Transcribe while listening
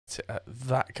at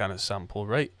that kind of sample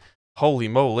rate. Holy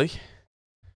moly.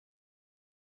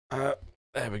 There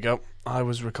we go. I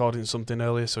was recording something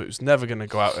earlier, so it was never going to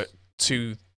go out at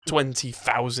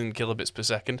 20,000 kilobits per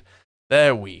second.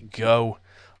 There we go.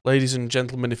 Ladies and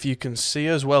gentlemen, if you can see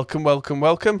us, welcome, welcome,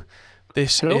 welcome.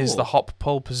 This is the Hop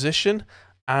Pole Position,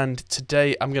 and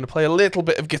today I'm going to play a little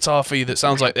bit of guitar for you that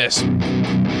sounds like this.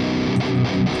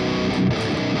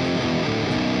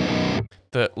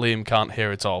 That Liam can't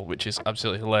hear at all, which is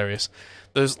absolutely hilarious.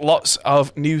 There's lots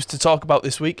of news to talk about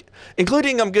this week,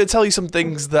 including I'm going to tell you some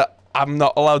things that I'm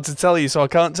not allowed to tell you, so I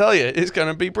can't tell you. It's going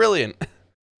to be brilliant.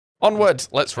 Onward,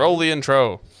 let's roll the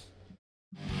intro.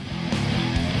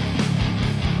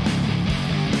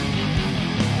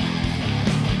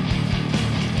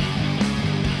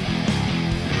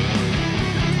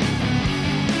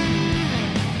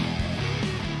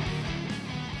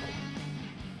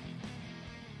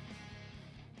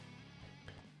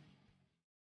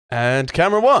 And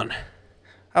camera one,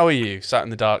 how are you? Sat in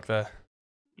the dark there.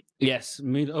 Yes,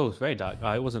 oh, it's very dark.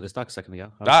 It wasn't this dark a second ago.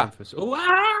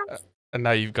 And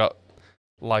now you've got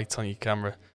light on your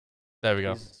camera. There we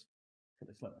go.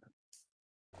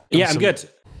 Yeah, I'm good.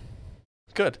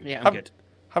 Good. Yeah, I'm good.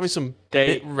 Having some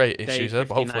bit rate issues there,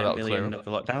 but hopefully that'll clear up.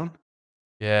 The lockdown.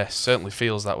 Yeah, certainly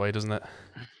feels that way, doesn't it?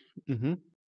 Mm-hmm.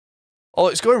 Oh,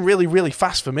 it's going really, really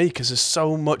fast for me because there's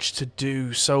so much to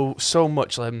do, so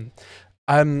much.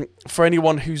 For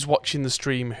anyone who's watching the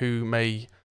stream who may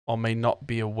or may not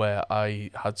be aware, I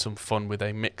had some fun with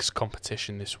a mix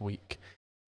competition this week.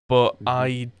 But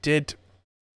I did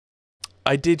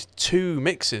two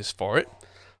mixes for it.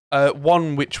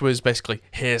 One which was basically,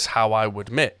 here's how I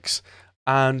would mix.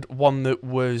 And one that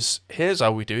was, here's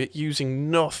how we do it,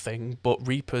 using nothing but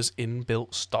Reaper's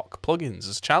inbuilt stock plugins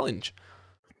as challenge.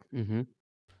 Mm-hmm.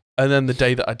 And then the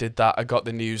day that I did that, I got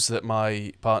the news that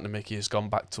my partner Mickey has gone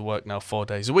back to work now 4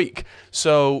 days a week.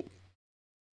 So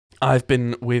I've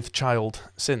been with child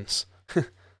since.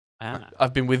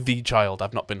 I've been with the child.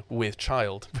 I've not been with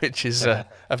child, which is a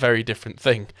very different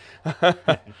thing.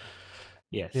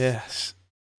 Yes. Yes.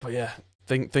 But yeah,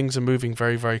 things are moving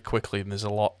very, very quickly, and there's a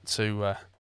lot to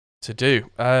do.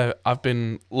 I've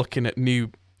been looking at new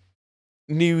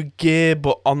gear,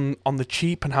 but on the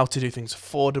cheap, and how to do things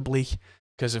affordably.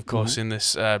 Because of course, in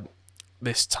this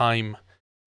this time,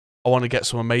 I want to get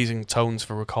some amazing tones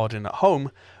for recording at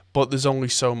home, but there's only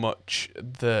so much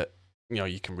that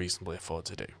you can reasonably afford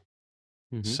to do.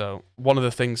 So one of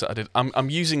the things that I did, I'm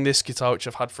using this guitar which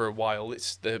I've had for a while.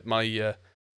 It's my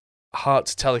Hart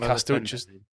Telecaster, which is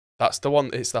that's the one.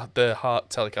 It's the Hart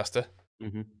Telecaster,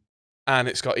 and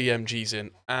it's got EMGs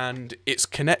in, and it's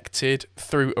connected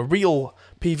through a real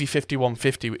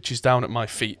PV5150, which is down at my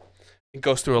feet. It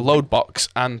goes through a load box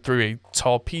and through a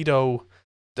torpedo,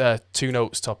 2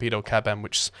 notes torpedo cab M,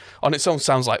 which on its own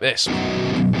sounds like this.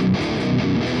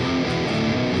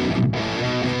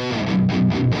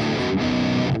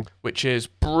 Which is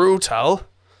brutal.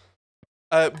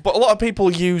 But a lot of people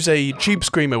use a tube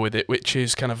screamer with it, which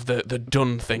is kind of the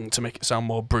done thing to make it sound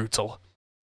more brutal.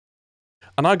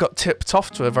 And I got tipped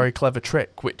off to a very clever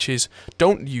trick, which is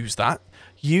don't use that.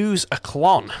 Use a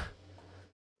Klon.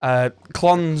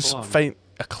 Famously,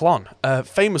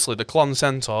 the Klon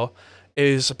Centaur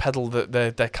is a pedal that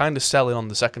they're kind of selling on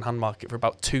the second-hand market for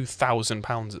about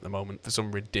 £2,000 at the moment for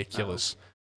some ridiculous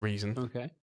reason. Okay.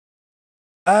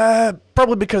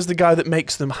 Probably because the guy that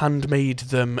makes them, handmade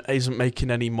them, isn't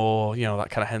making any more, that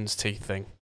kind of hen's teeth thing.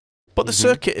 But the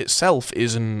circuit itself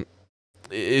isn't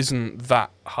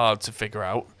that hard to figure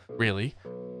out, really.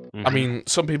 I mean,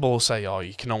 some people will say, oh,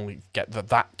 you can only get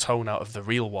that tone out of the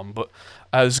real one, but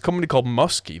there's a company called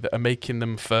Muskie that are making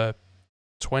them for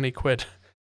 20 quid.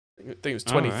 I think it was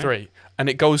 23. Right. And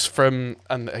it goes from,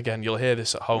 and again, you'll hear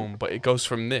this at home, but it goes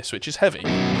from this, which is heavy,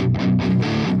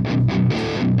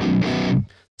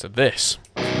 to this.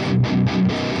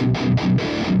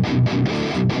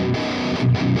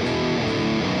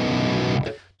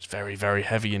 Very, very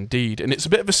heavy indeed, and it's a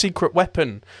bit of a secret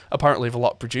weapon, apparently, of a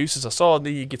lot of producers. I saw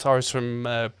the guitarist from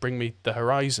Bring Me the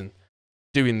Horizon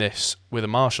doing this with a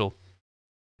Marshall,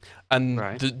 and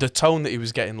the tone that he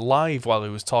was getting live while he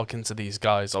was talking to these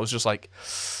guys, I was just like,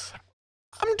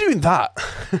 I'm doing that.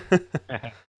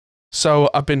 So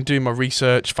I've been doing my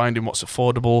research, finding what's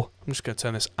affordable. I'm just going to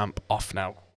turn this amp off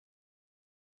now.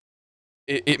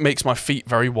 It makes my feet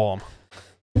very warm.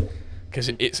 Because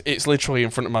it's literally in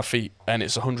front of my feet, and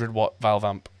it's a 100-watt valve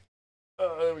amp.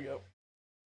 There we go.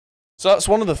 So that's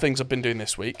one of the things I've been doing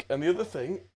this week. And the other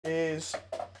thing is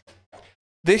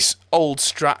this old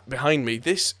Strat behind me.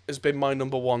 This has been my #1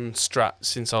 Strat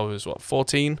since I was,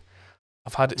 14?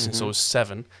 I've had it since I was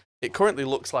 7. It currently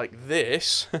looks like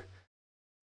this.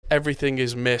 everything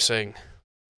is missing.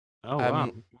 Oh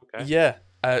wow. Okay. Yeah.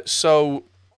 So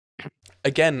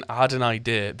again, I had an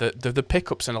idea that the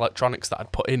pickups and electronics that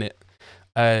I'd put in it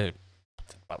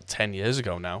about 10 years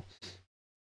ago now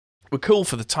were cool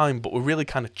for the time, but were really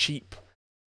kind of cheap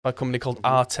by a company called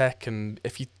Artec, and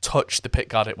if you touched the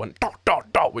pickguard, it went dot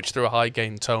dot dot, which threw a high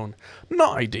gain tone.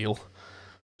 Not ideal.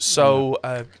 So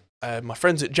my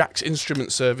friends at Jack's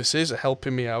Instrument Services are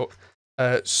helping me out.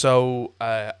 So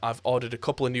I've ordered a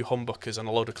couple of new humbuckers and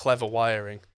a load of clever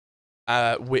wiring,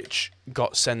 which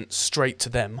got sent straight to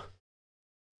them.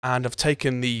 And I've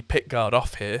taken the pickguard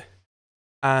off here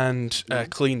and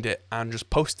cleaned it and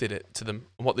just posted it to them.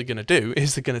 And what they're going to do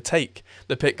is they're going to take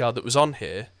the pickguard that was on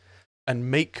here and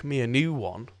make me a new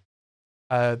one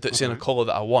that's in a colour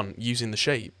that I want, using the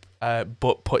shape,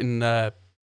 but putting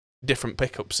different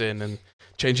pickups in and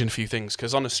changing a few things.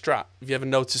 Because on a Strat, have you ever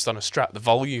noticed on a Strat, the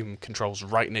volume control's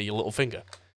right near your little finger?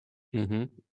 Mm-hmm.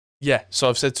 Yeah, so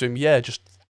I've said to him, yeah,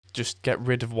 just get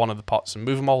rid of one of the pots and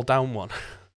move them all down one.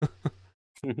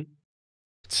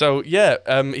 So yeah,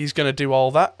 he's going to do all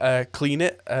that, clean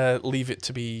it, leave it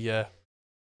to be,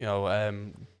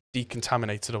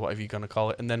 decontaminated or whatever you're going to call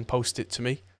it, and then post it to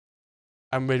me.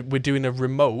 And we're doing a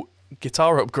remote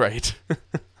guitar upgrade.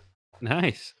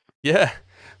 Nice. Yeah,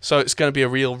 so it's going to be a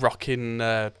real rocking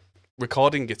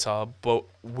recording guitar, but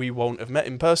we won't have met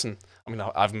in person. I mean,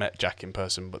 I've met Jack in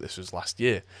person, but this was last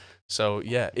year. So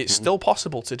yeah, it's still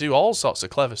possible to do all sorts of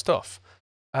clever stuff.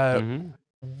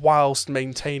 Whilst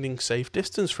maintaining safe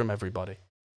distance from everybody.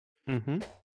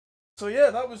 So yeah,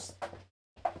 that was...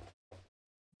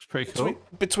 It's pretty cool.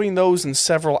 Between those and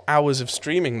several hours of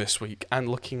streaming this week and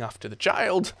looking after the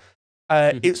child,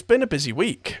 it's been a busy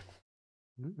week.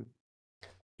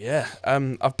 Yeah,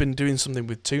 I've been doing something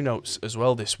with Two Notes as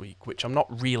well this week, which I'm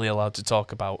not really allowed to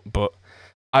talk about, but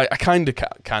I kind of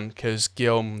can, because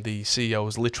Guillaume, the CEO,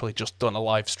 has literally just done a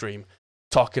live stream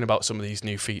talking about some of these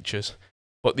new features.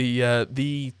 But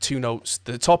the Two Notes,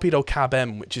 the Torpedo Cab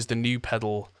M, which is the new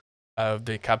pedal of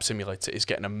the cab simulator, is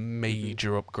getting a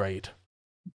major upgrade.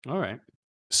 All right.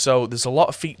 So there's a lot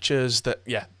of features that,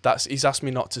 he's asked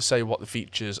me not to say what the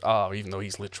features are, even though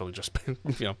he's literally just been,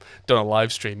 done a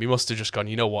live stream. He must have just gone,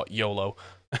 you know what, YOLO,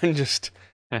 and just...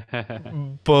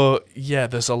 But yeah,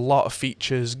 there's a lot of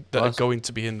features that are going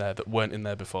to be in there that weren't in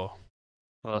there before.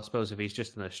 Well, I suppose if he's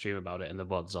just in a stream about it and the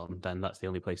VOD's on, then that's the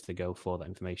only place to go for that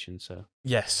information. So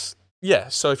yes, yeah.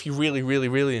 So if you're really, really,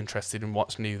 really interested in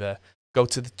what's new there, go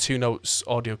to the Two Notes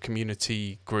audio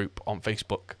community group on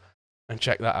Facebook and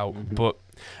check that out. But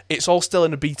it's all still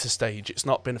in a beta stage. It's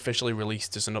not been officially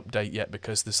released as an update yet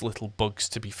because there's little bugs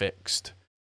to be fixed.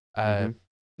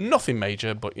 Nothing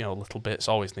major, but little bits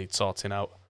always need sorting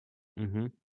out.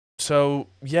 So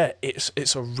yeah,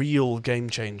 it's a real game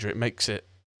changer. It makes it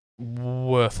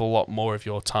worth a lot more of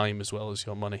your time as well as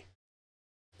your money.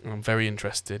 I'm very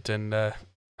interested and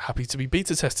happy to be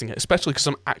beta testing it, especially because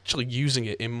I'm actually using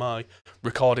it in my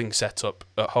recording setup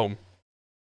at home.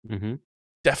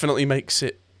 Definitely makes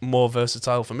it more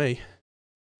versatile for me.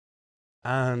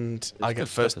 And I get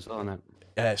first as well, isn't it?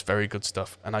 Yeah, it's very good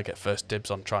stuff, and I get first dibs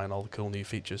on trying all the cool new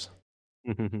features.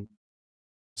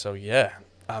 So yeah,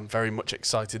 I'm very much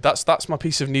excited. That's my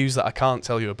piece of news that I can't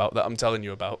tell you about, that I'm telling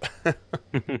you about.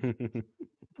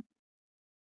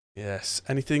 Yes.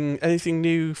 Anything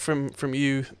new from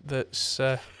you that's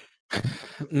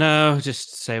No,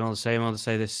 just same old, same old. To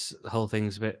say this whole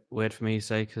thing's a bit weird for me to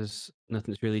say because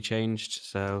nothing's really changed.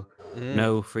 So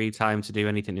no free time to do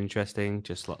anything interesting,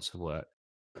 just lots of work.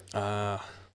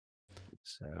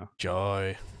 So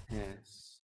joy.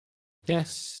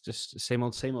 Yes, just same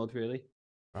old, really.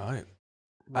 Right.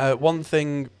 One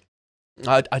thing,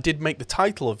 I did make the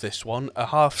title of this one a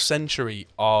half century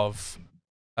of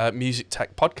music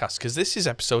tech podcast, because this is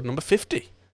episode number 50.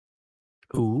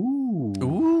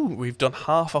 Ooh, we've done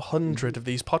 100 of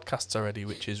these podcasts already,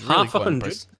 which is really quite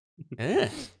impressive. Yeah.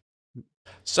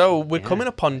 So we're coming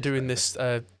upon doing this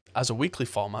as a weekly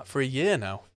format for a year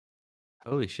now.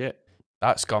 Holy shit.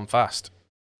 That's gone fast.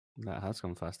 That has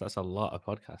gone fast. That's a lot of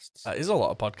podcasts. That is a lot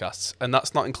of podcasts, and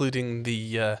that's not including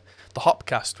the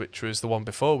Hopcast, which was the one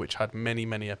before, which had many,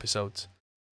 many episodes.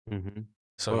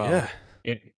 So well,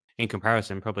 yeah, in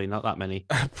comparison, probably not that many.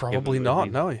 Probably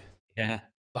not. No. Yeah.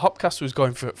 The Hopcast was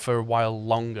going for a while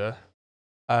longer.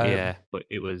 Yeah, but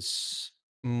it was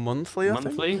monthly. I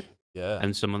think? Yeah.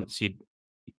 And some months you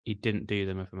didn't do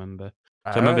them, if I remember.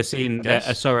 So I remember seeing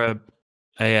I saw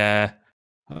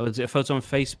was it a photo on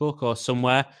Facebook or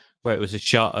somewhere where it was a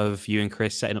shot of you and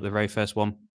Chris setting up the very first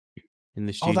one in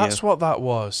the studio. Oh, that's what that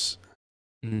was.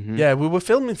 Yeah, we were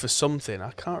filming for something.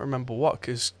 I can't remember what,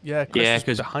 because Chris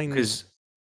was behind.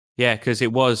 Yeah, because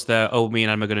it was me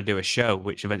and Emma are going to do a show,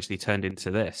 which eventually turned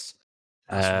into this.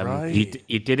 That's right.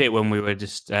 You did it when we were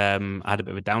just had a bit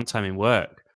of a downtime in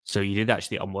work, so you did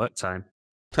actually on work time.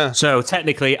 So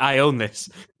technically, I own this.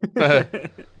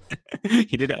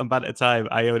 You did it on bad at a time.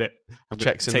 I own it. I'm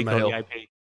Checks in the mail.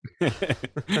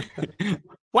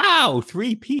 Wow,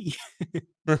 3p.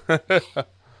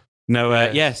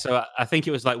 No, yeah. So I think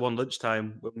it was like one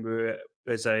lunchtime when we were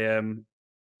as a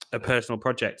personal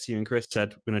project. You and Chris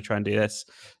said we're going to try and do this,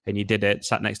 and you did it.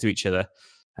 Sat next to each other,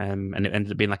 and it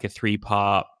ended up being like a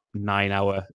 3-part,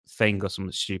 9-hour thing or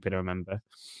something stupid. I remember,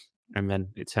 and then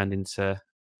it turned into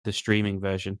the streaming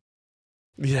version.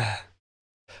 Yeah.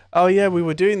 Oh yeah, we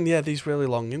were doing these really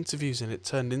long interviews, and it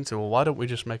turned into, well, why don't we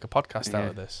just make a podcast out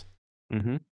of this?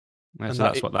 Mm-hmm. And so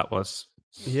that's what that was.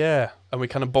 Yeah, and we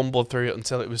kind of bumbled through it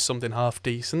until it was something half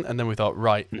decent, and then we thought,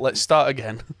 right, let's start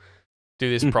again, do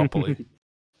this properly.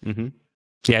 Mm-hmm.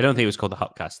 Yeah, I don't think it was called the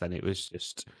Hotcast then. It was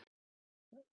just.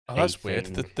 Oh, that's weird.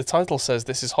 The title says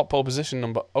this is Hot Pole Position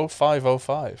number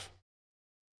 0505.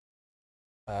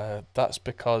 That's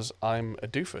because I'm a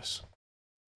doofus.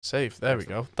 Save. There we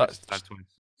go.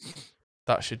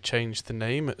 That should change the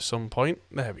name at some point.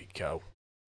 There we go.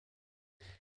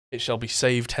 It shall be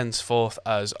saved henceforth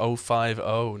as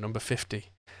 050, number 50.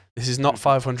 This is not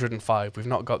 505. We've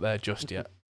not got there just yet.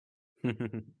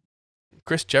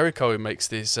 Chris Jericho, who makes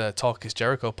this Talk is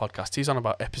Jericho podcast, he's on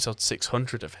about episode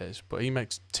 600 of his, but he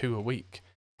makes 2 a week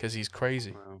because he's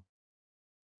crazy. Wow.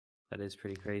 That is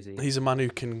pretty crazy. He's a man who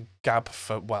can gab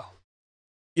for, well,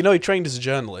 he trained as a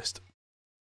journalist.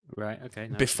 Right, okay.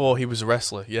 No. Before he was a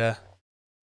wrestler, yeah.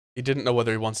 He didn't know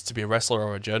whether he wanted to be a wrestler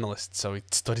or a journalist, so he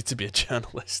studied to be a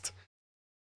journalist.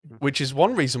 Which is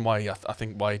one reason why I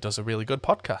think why he does a really good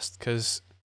podcast, because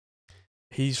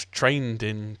he's trained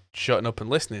in shutting up and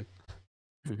listening.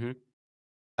 Mm-hmm.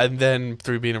 And then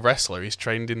through being a wrestler, he's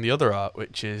trained in the other art,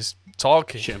 which is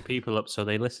talking. Shutting people up so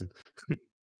they listen.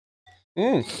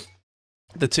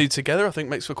 The two together, I think,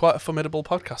 makes for quite a formidable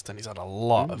podcast, and he's had a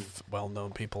lot of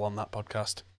well-known people on that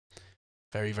podcast.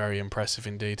 Very, very impressive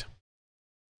indeed.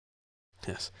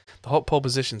 Yes. The Hot Pole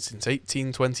Position since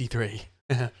 1823.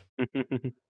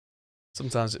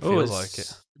 Sometimes it feels like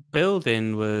it.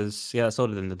 Building was, that's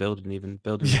older than the building even.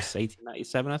 Building was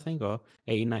 1897, I think, or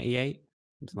 1898,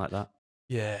 something like that.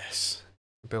 Yes.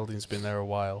 The building's been there a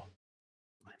while.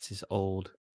 This is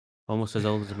old. Almost as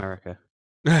old as America.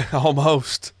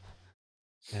 Almost.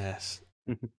 Yes.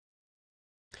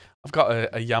 I've got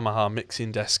a Yamaha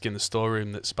mixing desk in the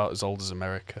storeroom that's about as old as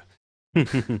America.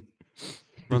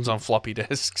 Runs on floppy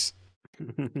disks.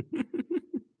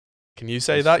 Can you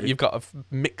say that? You've got a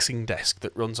mixing desk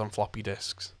that runs on floppy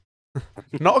disks.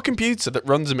 Not a computer that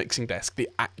runs a mixing desk, the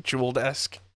actual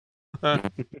desk.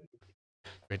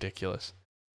 Ridiculous.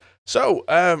 So,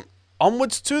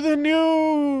 onwards to the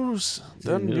news.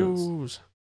 The news.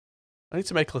 I need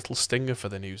to make a little stinger for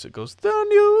the news. It goes, the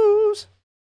news.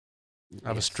 I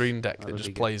have a Stream Deck that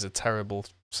just plays a terrible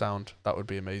sound. That would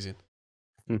be amazing.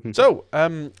 So,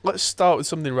 let's start with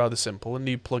something rather simple. A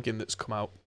new plugin that's come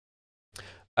out.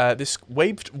 This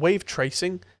wave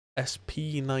tracing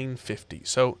SP950.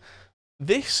 So,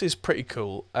 this is pretty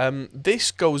cool.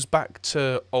 This goes back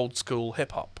to old school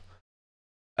hip hop.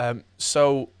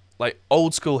 So, like,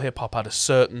 old school hip hop had a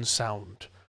certain sound,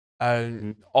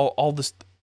 and all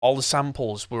the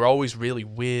samples were always really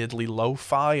weirdly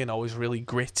lo-fi and always really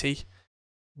gritty.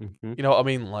 You know what I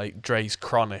mean? Like Dre's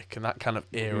Chronic and that kind of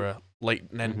era,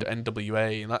 late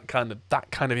NWA and that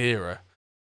kind of era.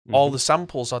 All the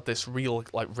samples had this real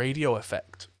like radio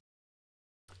effect,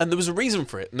 and there was a reason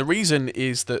for it. And the reason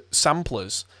is that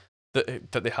samplers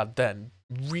that they had then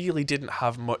really didn't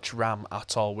have much RAM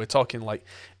at all. We're talking like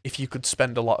if you could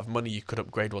spend a lot of money, you could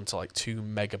upgrade one to like 2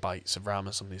 megabytes of RAM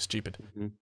or something stupid.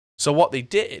 So what they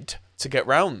did to get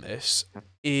around this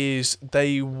is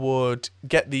they would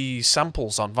get these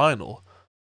samples on vinyl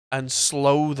and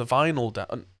slow the vinyl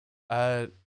down.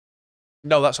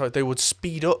 No, that's right. They would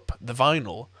speed up the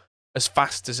vinyl as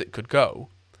fast as it could go,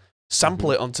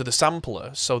 sample it onto the sampler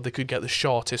so they could get the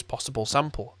shortest possible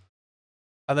sample.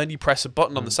 And then you press a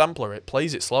button on the sampler, it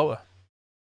plays it slower.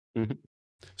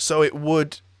 So it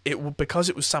would because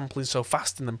it was sampling so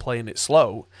fast and then playing it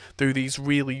slow through these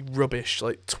really rubbish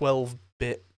like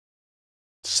 12-bit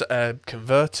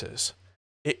converters,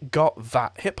 it got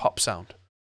that hip hop sound.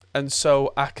 And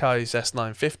so Akai's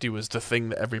S950 was the thing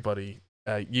that everybody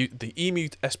the EMU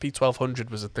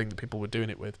SP1200 was the thing that people were doing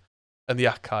it with, and the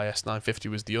Akai S950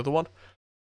 was the other one,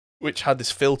 which had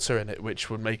this filter in it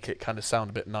which would make it kind of sound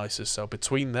a bit nicer. So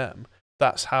between them,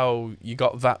 that's how you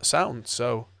got that sound.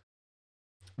 So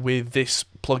with this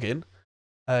plugin,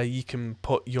 you can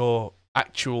put your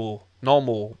actual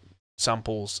normal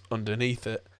samples underneath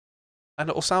it, and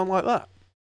it'll sound like that.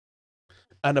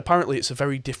 And apparently it's a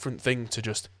very different thing to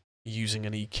just using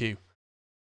an EQ.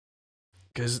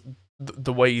 Because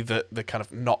the way that the kind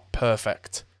of not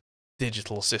perfect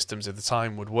digital systems at the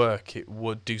time would work, it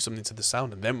would do something to the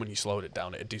sound, and then when you slowed it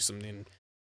down, it'd do something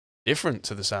different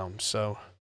to the sound. So,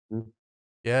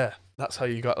 yeah, that's how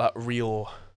you got that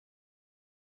real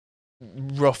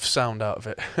rough sound out of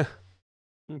it.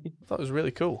 That was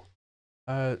really cool.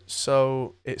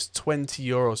 So it's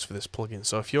 €20 for this plugin.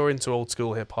 So if you're into old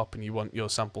school hip hop and you want your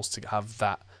samples to have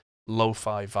that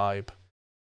lo-fi vibe,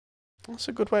 that's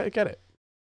a good way to get it.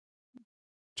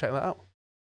 Check that out.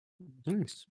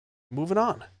 Nice. Moving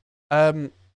on.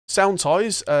 Sound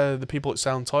Toys, the people at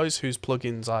Sound Toys, whose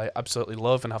plugins I absolutely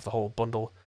love and have the whole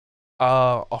bundle,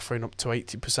 are offering up to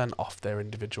 80% off their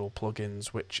individual plugins,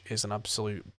 which is an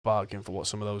absolute bargain for what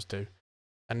some of those do.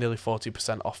 And nearly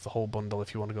 40% off the whole bundle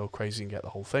if you want to go crazy and get the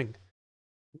whole thing.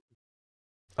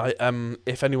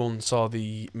 If anyone saw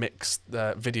the mixed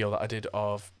video that I did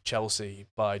of Chelsea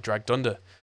by Dragged Under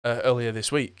earlier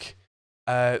this week,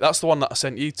 that's the one that I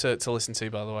sent you to listen to,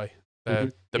 by the way.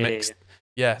 The mixed,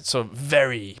 yeah. So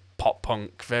very pop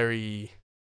punk, very.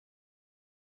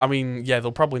 I mean, yeah,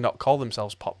 they'll probably not call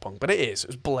themselves pop punk, but it is. It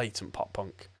was blatant pop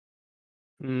punk.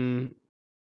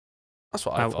 That's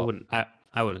what I thought.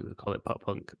 I wouldn't call it pop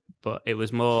punk, but it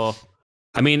was more.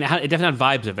 I mean, it definitely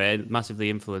had vibes of it, massively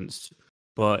influenced,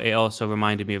 but it also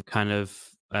reminded me of kind of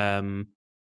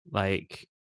like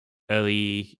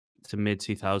early to mid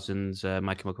 2000s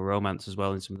My Chemical Romance as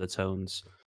well in some of the tones,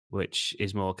 which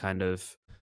is more kind of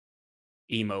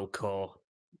emo core,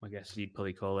 I guess you'd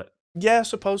probably call it. Yeah, I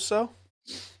suppose so.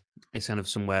 It's kind of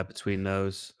somewhere between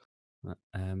those. But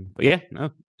yeah, no,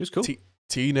 it was cool.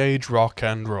 Teenage rock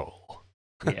and roll.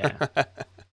 Yeah.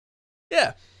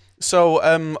 Yeah. So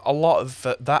a lot of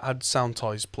that had Sound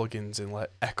Toys plugins in,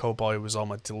 like Echo Boy was on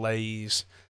my delays.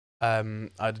 I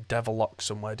had Devilock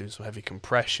somewhere doing some heavy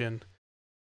compression.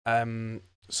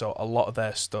 So a lot of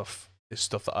their stuff is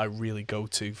stuff that I really go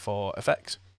to for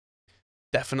effects.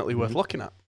 Definitely worth looking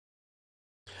at.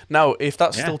 Now, if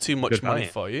that's still too much money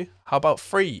for you, how about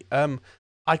free? IK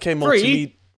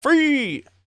Multimedia. Free!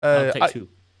 IK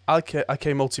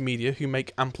Multimedia, who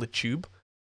make Amplitube,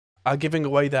 are giving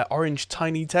away their Orange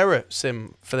Tiny Terror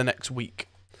sim for the next week.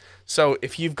 So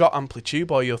if you've got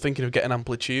Amplitube or you're thinking of getting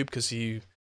Amplitube because you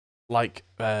like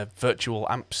virtual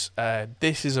amps,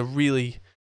 this is a really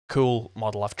cool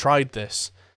model. I've tried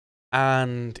this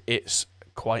and it's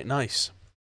quite nice.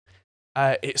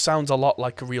 It sounds a lot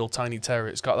like a real Tiny Terror.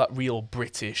 It's got that real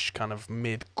British kind of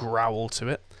mid-growl to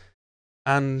it.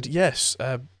 And yes,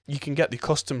 you can get the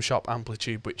custom shop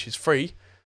Amplitube, which is free.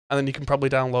 And then you can probably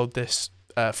download this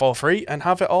for free and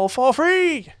have it all for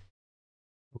free.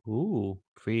 Ooh,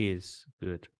 free is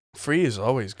good. Free is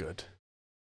always good.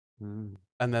 And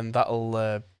then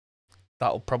that'll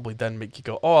probably then make you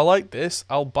go, oh, I like this.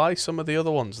 I'll buy some of the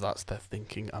other ones. That's their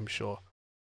thinking, I'm sure.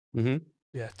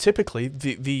 Yeah, typically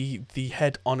the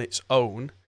head on its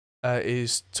own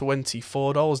is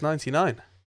 $24.99.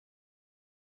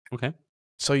 Okay.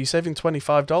 So you're saving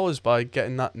 $25 by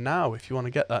getting that now. If you want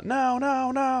to get that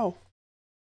now.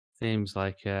 Seems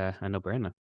like a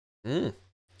no-brainer. You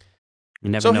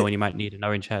never know when you might need an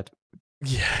orange head.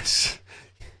 Yes.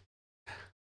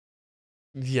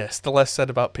 Yes, the less said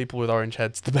about people with orange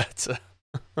heads, the better.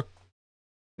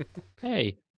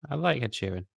 Hey, I like Ed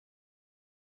Sheeran.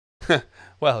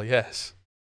 Well, yes.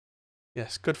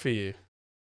 Yes, good for you.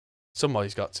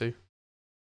 Somebody's got to.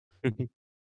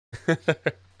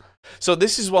 So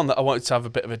this is one that I wanted to have a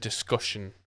bit of a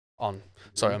discussion on.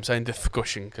 Sorry, I'm saying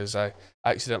discussion because I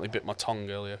accidentally bit my tongue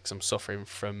earlier because I'm suffering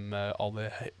from all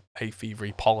the hay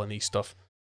fevery, pollen-y stuff.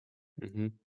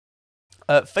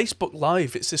 Facebook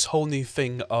Live, it's this whole new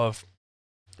thing of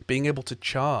being able to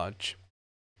charge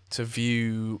to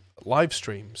view live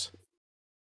streams.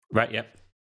 Right, yep.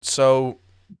 So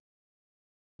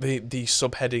the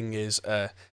subheading is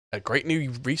a great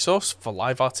new resource for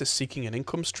live artists seeking an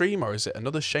income stream, or is it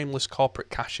another shameless corporate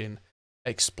cash-in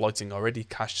exploiting already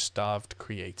cash-starved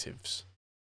creatives?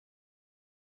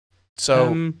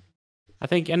 So I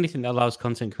think anything that allows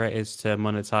content creators to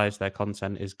monetize their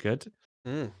content is good,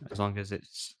 as long as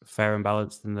it's fair and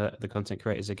balanced and the content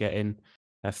creators are getting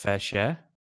a fair share.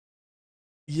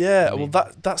 Yeah, well,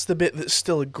 that's the bit that's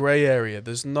still a grey area.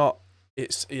 There's not.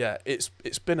 It's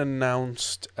been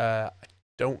announced. I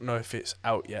don't know if it's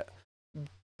out yet,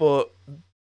 but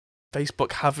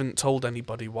Facebook haven't told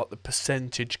anybody what the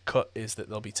percentage cut is that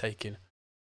they'll be taking.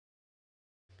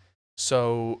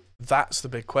 So that's the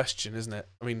big question, isn't it?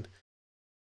 I mean,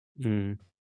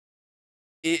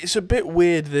 it's a bit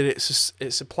weird that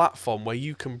it's a platform where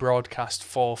you can broadcast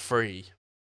for free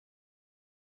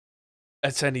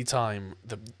at any time.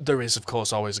 There is, of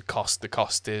course, always a cost. The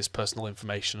cost is personal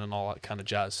information and all that kind of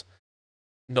jazz.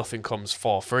 Nothing comes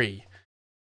for free.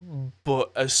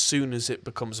 But as soon as it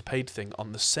becomes a paid thing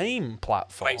on the same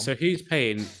platform... Wait, so who's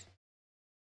paying?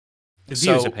 The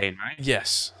viewers are paying, right?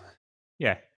 Yes.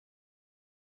 Yeah.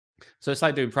 So it's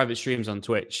like doing private streams on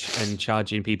Twitch and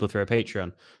charging people through a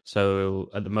Patreon.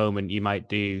 So at the moment, you might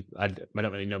do... I don't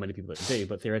really know many people that do,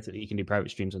 but theoretically, you can do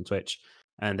private streams on Twitch,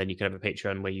 and then you could have a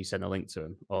Patreon where you send a link to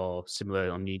them, or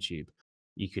similarly on YouTube.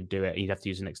 You could do it, you'd have to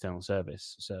use an external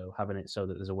service. So having it so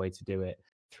that there's a way to do it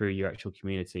through your actual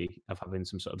community of having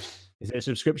some sort of... Is it a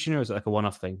subscription or is it like a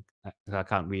one-off thing? I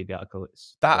can't read the article.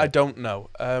 I don't know.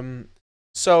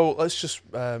 So let's just...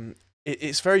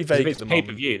 it's very vague if it's at the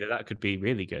pay-per-view, moment. that could be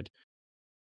really good.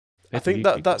 I think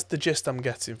that's the gist I'm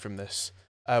getting from this.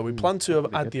 We plan to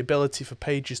add the ability for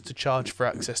pages to charge for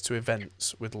access to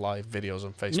events with live videos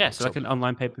on Facebook. Yeah, so like an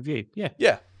online pay-per-view. Yeah.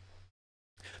 Yeah.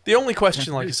 The only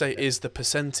question, like I say, is the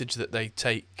percentage that they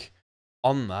take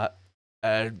on that.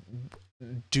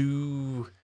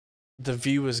 Do the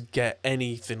viewers get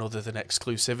anything other than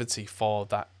exclusivity for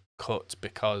that cut?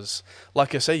 Because,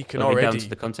 like I say, you can already... down to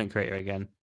the content creator again.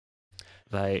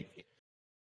 Like,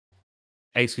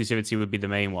 exclusivity would be the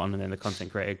main one, and then the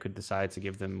content creator could decide to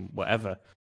give them whatever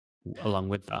along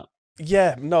with that.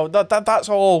 Yeah, no, that's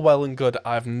all well and good.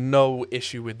 I have no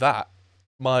issue with that.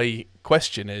 My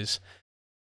question is,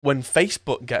 when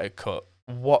Facebook get a cut,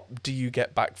 what do you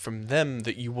get back from them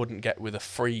that you wouldn't get with a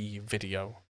free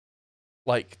video?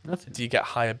 Like, Nothing. Do you get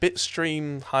higher bit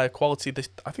stream, higher quality?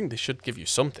 I think they should give you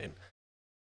something.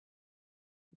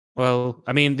 Well,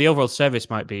 I mean, the overall service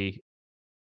might be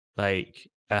like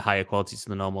a higher quality to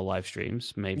the normal live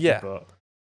streams, maybe. Yeah. But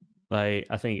like,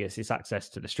 I think it's access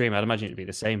to the stream. I'd imagine it'd be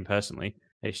the same personally.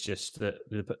 It's just that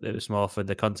it's more for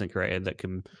the content creator that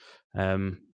can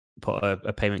put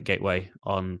a payment gateway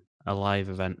on a live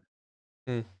event.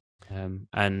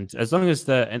 And as long as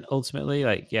and ultimately,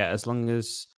 like, yeah, as long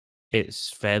as it's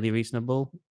fairly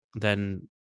reasonable, then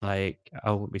like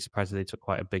I wouldn't be surprised if they took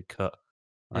quite a big cut,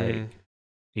 like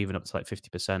even up to like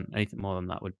 50%. Anything more than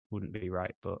that wouldn't be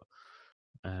right, but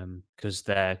because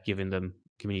they're giving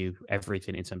you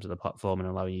everything in terms of the platform and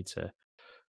allowing you to,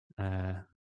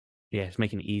 it's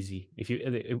making it easy. I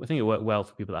think it worked well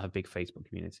for people that have big Facebook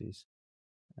communities.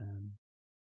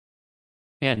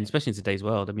 Yeah, and especially in today's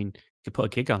world, I mean, you could put a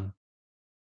gig on.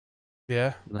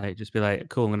 Yeah. Like, just be like,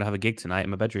 cool, I'm going to have a gig tonight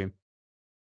in my bedroom.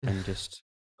 And just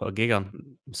put a gig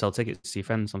on, sell tickets to your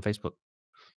friends on Facebook.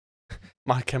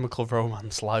 My Chemical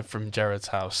Romance live from Jared's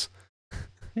house.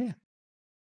 Yeah.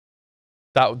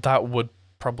 That would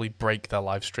probably break their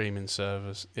live streaming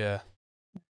servers, yeah.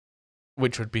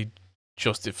 Which would be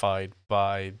justified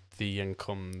by the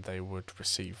income they would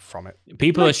receive from it.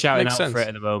 People are shouting out for it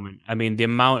at the moment. I mean, the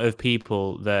amount of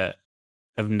people that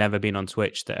have never been on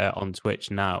Twitch that are on Twitch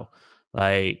now,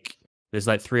 like there's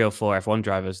like 3 or 4 F1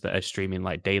 drivers that are streaming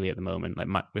like daily at the moment, like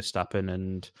Max Verstappen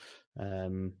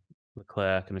and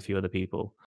Leclerc and a few other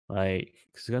people, like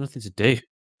because they've got nothing to do.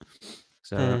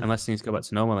 So unless things go back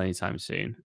to normal anytime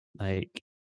soon, like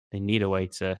they need a way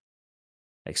to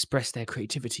express their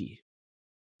creativity.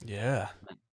 Yeah.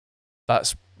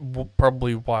 That's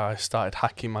probably why I started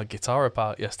hacking my guitar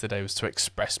apart yesterday, was to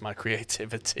express my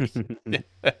creativity.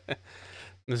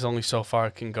 There's only so far I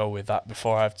can go with that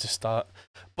before I have to start.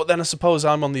 But then I suppose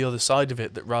I'm on the other side of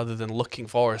it, that rather than looking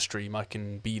for a stream, I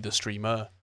can be the streamer.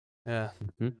 Yeah.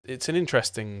 It's an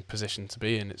interesting position to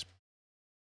be in. It's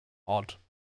odd.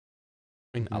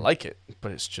 I mean, I like it,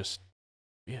 but it's just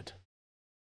weird.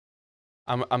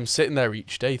 I'm sitting there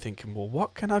each day thinking, well,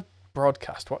 what can I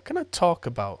broadcast? What can I talk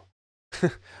about?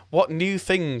 What new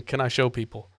thing can I show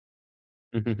people?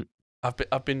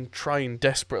 I've been trying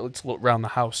desperately to look around the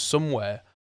house. Somewhere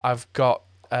I've got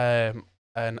an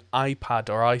iPad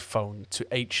or iPhone to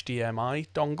HDMI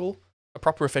dongle, a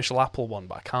proper official Apple one,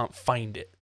 but I can't find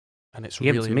it, and it's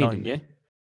really annoying. Yeah.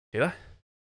 Did I?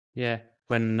 Yeah.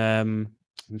 When I'm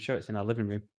sure it's in our living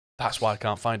room. That's why I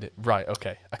can't find it. Right.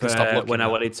 Okay. I can stop looking. When I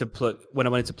wanted to plug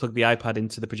the iPad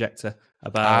into the projector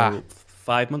about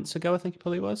 5 months ago, I think it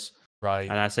probably was. Right.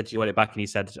 And I said, "Do you want it back?" And he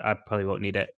said, "I probably won't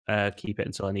need it. Keep it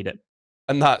until I need it."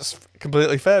 And that's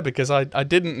completely fair because I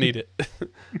didn't need it,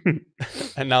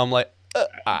 and now I'm like.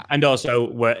 And also,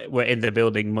 we're in the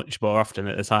building much more often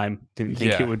at the time. Didn't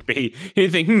think it would be. You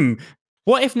think,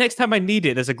 What if next time I need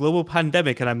it, there's a global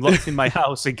pandemic and I'm locked in my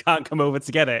house and can't come over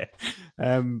to get it?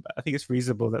 I think it's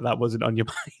reasonable that wasn't on your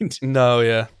mind. No,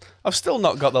 yeah. I've still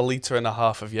not got the 1.5 litre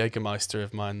of Jägermeister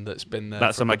of mine that's been there.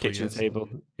 That's for on my kitchen table.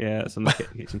 Yeah, that's on the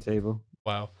kitchen table.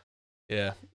 Wow.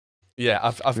 Yeah. Yeah,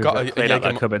 I've got a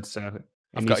Jägermeister cupboard, so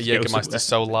I've got a Jägermeister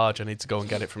so large I need to go and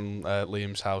get it from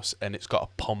Liam's house, and it's got a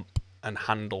pump and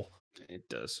handle. It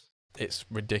does. It's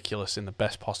ridiculous in the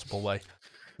best possible way.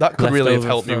 That could really have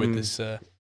helped me with this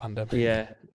pandemic. Yeah.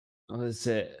 What was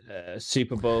it?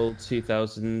 Super Bowl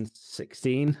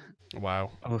 2016?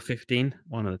 Wow. Or 15?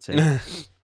 One of the two.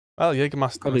 Well,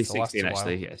 Jägermeister probably 16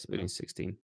 actually. Yes, maybe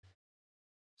 16.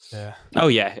 Yeah. Oh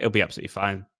yeah, it'll be absolutely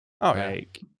fine. Oh yeah.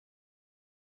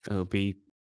 It'll be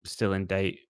still in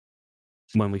date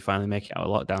when we finally make it out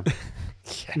of lockdown.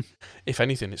 Yeah. If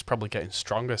anything, it's probably getting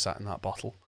stronger sat in that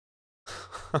bottle.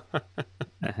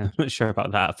 I'm not sure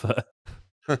about that, but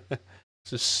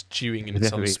just stewing in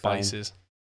its own spices,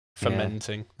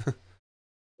 fermenting.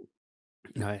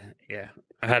 Yeah,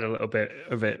 I had a little bit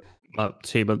of it about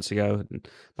 2 months ago, and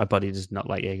my body does not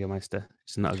like Jägermeister.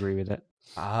 Does not agree with it.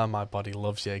 My body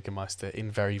loves Jägermeister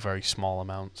in very, very small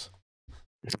amounts,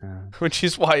 which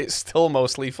is why it's still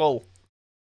mostly full.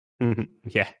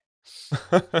 Yeah,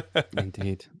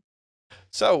 indeed.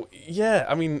 So yeah,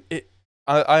 I mean,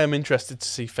 I am interested to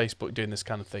see Facebook doing this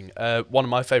kind of thing. One of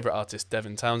my favourite artists,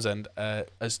 Devin Townsend,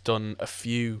 has done a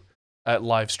few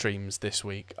live streams this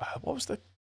week.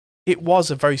 It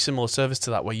was a very similar service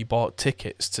to that, where you bought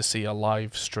tickets to see a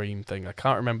live stream thing. I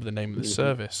can't remember the name of the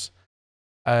service,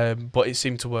 but it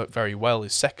seemed to work very well.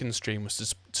 His second stream was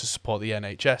to support the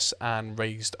NHS and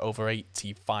raised over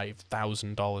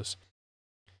 $85,000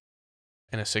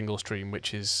 in a single stream,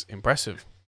 which is impressive.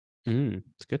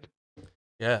 It's good.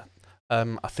 Yeah.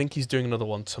 I think he's doing another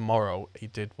one tomorrow. He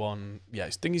did one. Yeah, I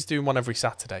think he's doing one every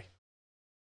Saturday.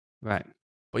 Right.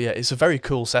 But yeah, it's a very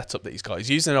cool setup that he's got. He's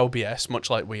using OBS, much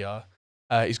like we are.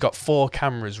 He's got 4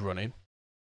 cameras running.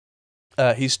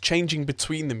 He's changing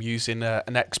between them using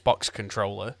an Xbox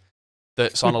controller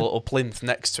that's on a little plinth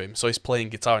next to him. So he's playing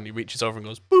guitar and he reaches over and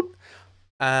goes boop.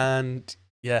 And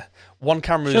yeah, one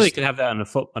camera. Surely you could have that on a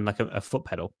foot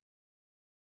pedal.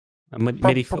 A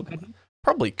MIDI foot pedal.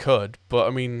 Probably could, but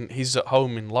I mean, he's at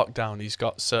home in lockdown. He's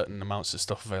got certain amounts of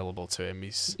stuff available to him.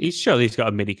 He's surely he's got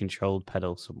a MIDI controlled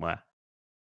pedal somewhere.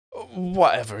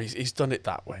 Whatever, he's done it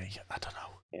that way. I don't know.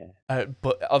 Yeah.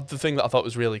 But the thing that I thought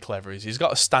was really clever is he's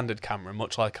got a standard camera,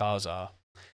 much like ours are.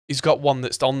 He's got one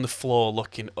that's on the floor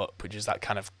looking up, which is that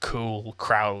kind of cool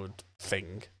crowd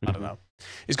thing. I don't know.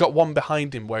 He's got one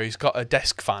behind him where he's got a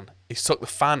desk fan. He's took the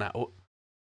fan out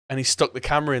and he's stuck the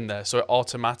camera in there, so it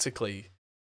automatically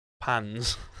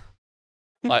pans.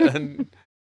 And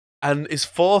his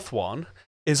fourth one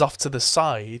is off to the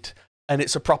side, and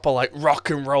it's a proper like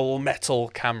rock and roll metal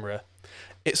camera.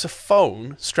 It's a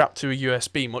phone strapped to a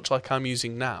USB, much like I'm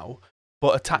using now,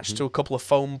 but attached to a couple of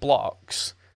foam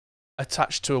blocks,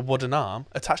 attached to a wooden arm,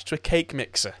 attached to a cake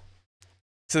mixer.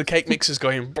 So the cake mixer's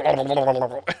going blah, blah, blah, blah,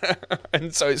 blah,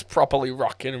 and so it's properly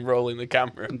rocking and rolling the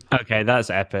camera. Okay,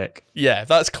 that's epic. Yeah,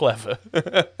 that's clever.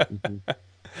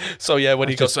 So yeah, when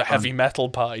he goes to a heavy metal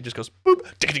part, he just goes boop,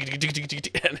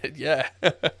 and yeah.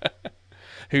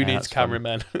 Who needs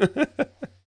cameramen?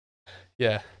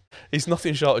 Yeah, he's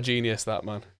nothing short of genius, that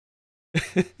man.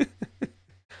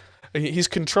 He's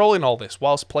controlling all this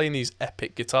whilst playing these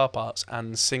epic guitar parts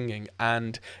and singing,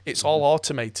 and it's all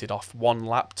automated off one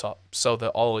laptop, so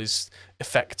that all his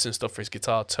effects and stuff for his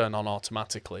guitar turn on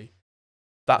automatically.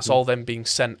 That's all then being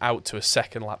sent out to a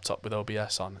second laptop with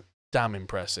OBS on. Damn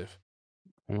impressive.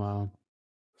 Wow.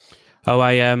 Oh,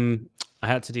 I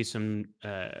had to do some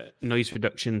noise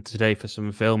reduction today for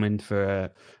some filming for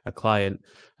a client,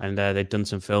 and they'd done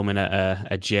some filming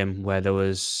at a gym where there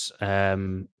was I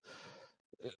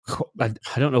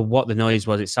don't know what the noise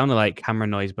was. It sounded like camera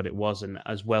noise, but it wasn't,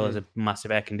 as well as a massive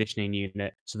air conditioning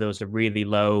unit. So there was a really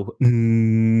low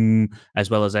as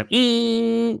well as a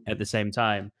at the same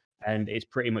time, and it's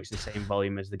pretty much the same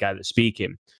volume as the guy that's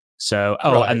speaking. So,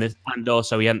 and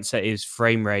also he hadn't set his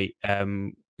frame rate,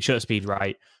 shutter speed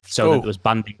right, so that there was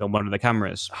banding on one of the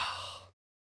cameras.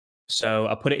 So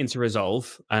I put it into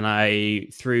Resolve, and I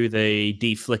threw the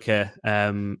deflicker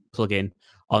plugin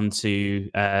onto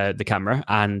the camera,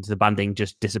 and the banding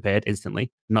just disappeared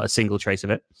instantly. Not a single trace of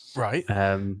it. Right.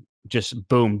 Just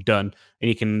boom, done.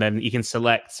 And you can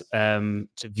select to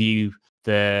view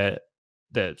the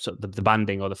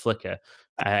banding or the flicker.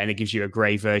 And it gives you a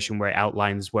grey version where it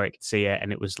outlines where it can see it,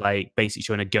 and it was like basically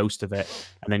showing a ghost of it,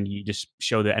 and then you just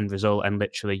show the end result, and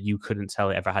literally you couldn't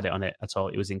tell it ever had it on it at all.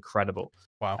 It was incredible.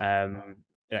 Wow.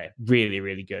 really,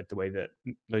 really good the way that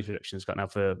noise reduction's got now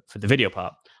for the video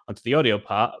part. Onto the audio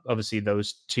part, obviously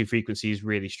those two frequencies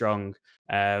really strong.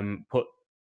 Put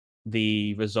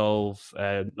the Resolve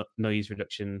noise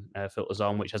reduction filters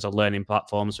on, which has a learning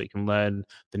platform, so you can learn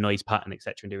the noise pattern,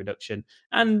 etc., and do reduction.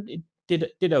 And it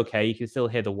did okay. You can still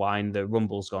hear the whine. The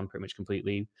rumble's gone pretty much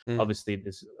completely. Obviously,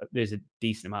 there's a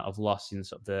decent amount of loss in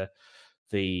sort of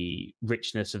the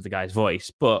richness of the guy's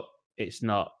voice, but it's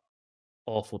not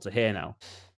awful to hear now.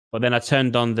 But then I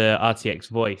turned on the RTX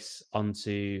voice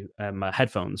onto my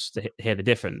headphones to hear the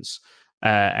difference,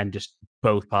 and just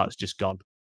both parts just gone,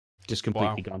 just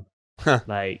completely gone.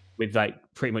 Like with like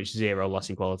pretty much zero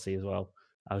loss in quality as well.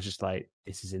 I was just like,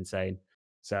 this is insane.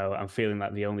 So I'm feeling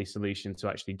like the only solution to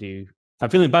actually do. I'm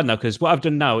feeling bad now because what I've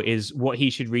done now is what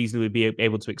he should reasonably be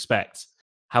able to expect.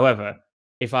 However,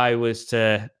 if I was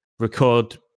to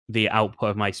record the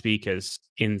output of my speakers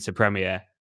into Premiere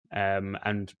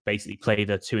and basically play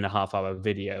the 2.5-hour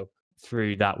video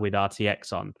through that with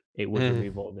RTX on, it would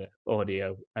remove all the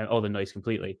audio and all the noise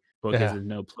completely. But because there's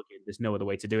no plugin, there's no other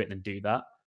way to do it than do that.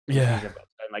 Yeah.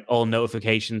 Like all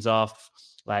notifications off,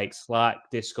 like Slack,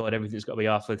 Discord, everything's got to be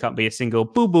off. There can't be a single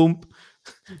boom boom.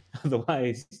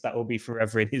 Otherwise, that will be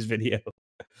forever in his video.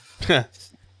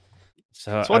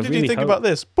 So what did you think about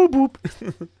this? Boop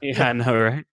boop. Yeah, I know,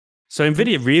 right? So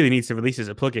Nvidia really needs to release as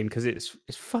a plugin because it's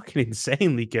fucking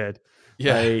insanely good.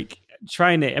 Yeah. Like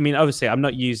trying it. I mean, obviously, I'm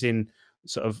not using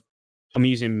I'm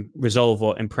using Resolve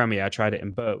or in Premiere. I tried it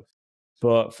in both.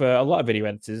 But for a lot of video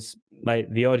editors, like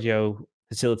the audio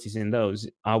facilities in those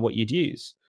are what you'd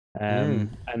use.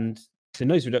 And the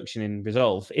noise reduction in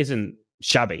Resolve isn't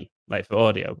shabby, like for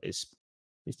audio. It's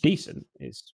decent.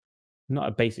 It's not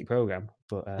a basic program.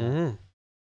 But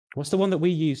what's the one that we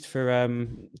used for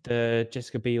the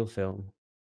Jessica Biel film?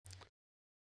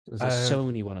 Was it a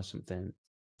Sony one or something?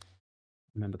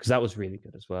 Remember, because that was really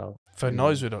good as well. For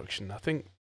noise reduction, I think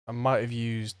I might have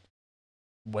used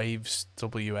Waves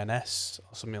WNS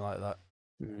or something like that.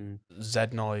 Z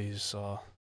Noise, or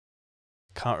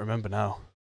can't remember now.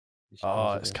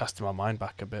 It's casting my mind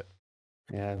back a bit.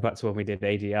 Yeah, back to when we did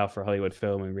ADR for a Hollywood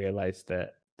film and realised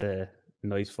that the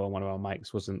noise for one of our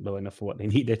mics wasn't low enough for what they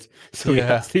needed. So we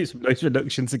had to do some noise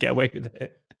reduction to get away with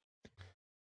it.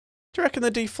 Do you reckon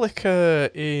the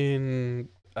deflicker in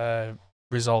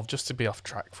Resolve, just to be off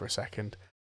track for a second,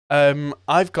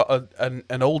 I've got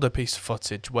an older piece of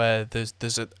footage where there's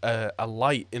a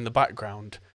light in the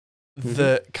background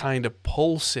that kind of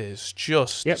pulses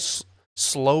just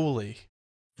slowly.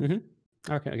 I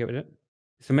reckon I'll get with it.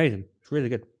 It's amazing. It's really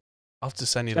good. I'll have to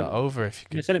send you that over if you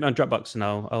can. Send it on Dropbox and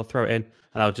I'll throw it in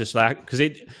and I'll just because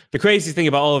the crazy thing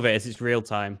about all of it is it's real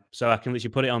time, so I can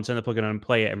literally put it on, turn the plugin on, and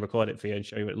play it and record it for you and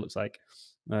show you what it looks like.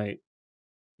 Right?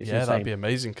 Yeah, that'd be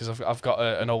amazing because I've got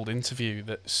an old interview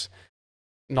that's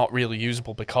not really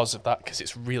usable because of that, because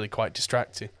it's really quite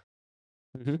distracting.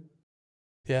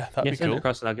 Yeah, that'd be send cool. It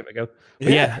across and I'll give it a go.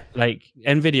 But yeah, like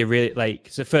Nvidia really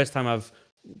it's the first time I've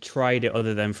tried it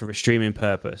other than for a streaming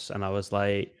purpose, and I was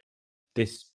like,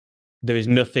 there is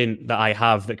nothing that I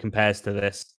have that compares to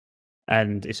this,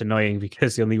 and it's annoying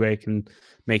because the only way I can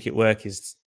make it work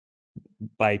is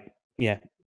by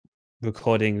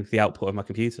recording the output of my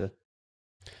computer.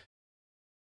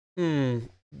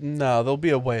 No, there'll be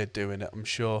a way of doing it, I'm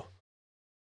sure.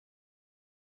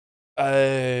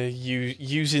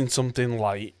 Using something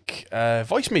like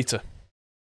Voicemeeter.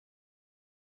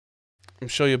 I'm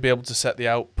sure you'll be able to set the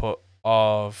output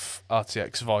of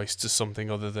RTX Voice to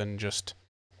something other than just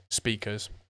speakers.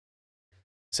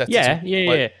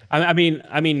 Yeah. I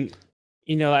mean,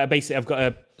 you know, like basically, I've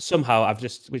got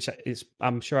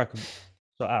I'm sure I can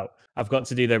sort out. I've got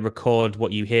to do the record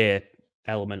what you hear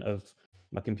element of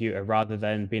my computer rather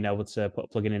than being able to put a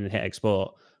plugin in and hit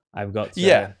export. I've got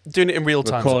to doing it in real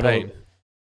time.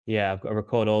 I've got to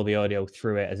record all the audio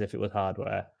through it as if it was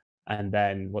hardware. And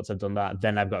then once I've done that,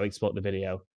 then I've got to export the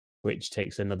video, which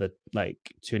takes another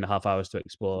like 2.5 hours to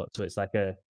export. So it's like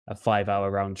a 5-hour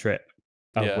round trip,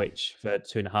 of which for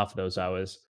 2.5 of those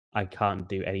hours, I can't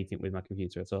do anything with my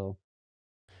computer at all.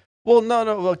 Well,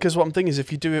 no, because what I'm thinking is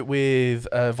if you do it with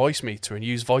Voicemeeter and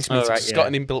use Voicemeter, it's got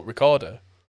an inbuilt recorder.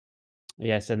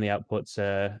 Yeah, send the outputs.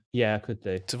 I could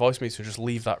do. To Voicemeter and just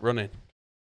leave that running.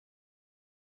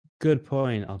 Good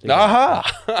point. I'll do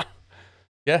that.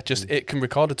 Yeah, it can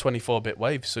record a 24-bit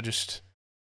wave, so just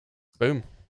boom.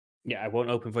 Yeah, I won't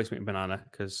open Voicemeeter Banana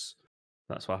because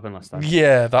that's what happened last time.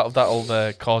 Yeah,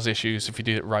 that'll cause issues if you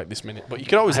do it right this minute. But you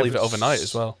can always leave it overnight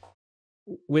as well.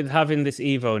 With having this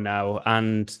Evo now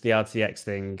and the RTX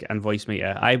thing and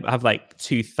Voicemeeter, I have like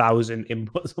 2,000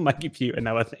 inputs on my computer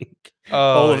now, I think.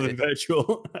 All of them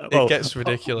virtual. It gets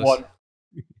ridiculous.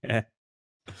 Yeah.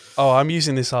 Oh, I'm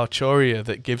using this Arturia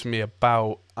that gives me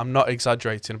about, I'm not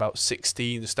exaggerating, about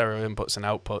 16 stereo inputs and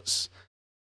outputs.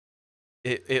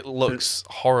 It looks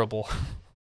horrible.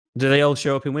 Do they all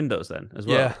show up in Windows then as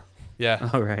well? Yeah.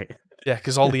 All right. Yeah,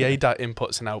 because all the ADAT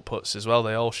inputs and outputs as well,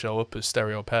 they all show up as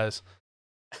stereo pairs.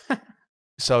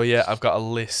 So yeah, I've got a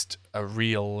list, a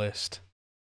real list.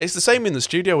 It's the same in the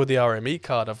studio with the RME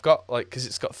card. I've got, like, because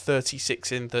it's got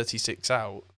 36 in, 36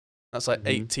 out. That's like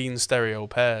 18 stereo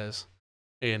pairs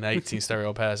in, 18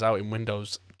 stereo pairs out in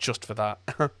Windows just for that.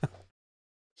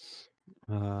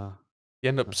 You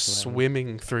end up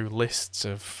swimming through lists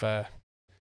of...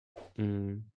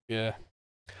 Yeah.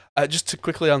 Just to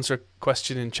quickly answer a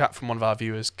question in chat from one of our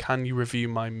viewers, can you review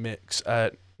my mix?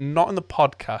 Not in the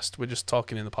podcast, we're just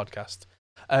talking in the podcast.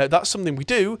 That's something we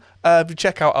do. If you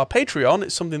check out our Patreon,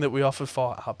 it's something that we offer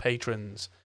for our patrons.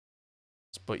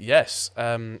 But yes,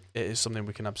 it is something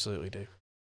we can absolutely do.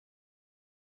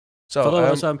 So follow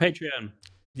us on Patreon.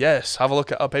 Yes, have a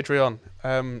look at our Patreon.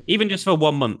 Even just for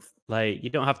 1 month. Like, you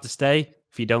don't have to stay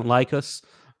if you don't like us.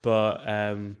 But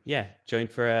yeah, join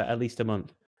for at least a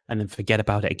month. And then forget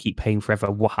about it and keep paying forever.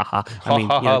 Wahaha. I mean,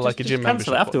 like a gym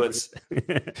cancel membership it afterwards.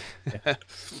 Yeah.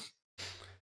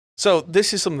 So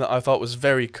this is something that I thought was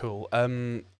very cool.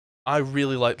 I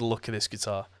really like the look of this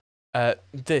guitar. I'm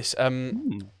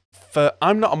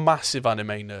not a massive anime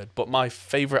nerd, but my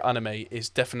favorite anime is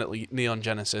definitely Neon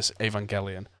Genesis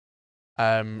Evangelion.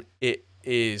 It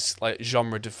is like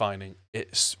genre defining.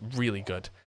 It's really good,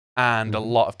 and a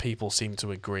lot of people seem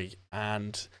to agree.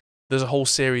 And there's a whole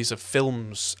series of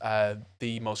films,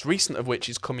 the most recent of which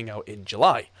is coming out in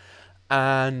July.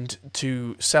 And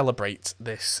to celebrate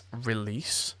this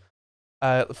release,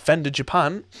 Fender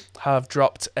Japan have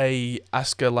dropped a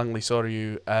Asuka Langley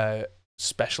Soryu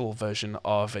special version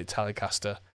of a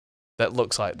Telecaster that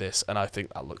looks like this, and I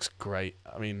think that looks great.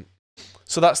 I mean,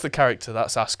 so that's the character,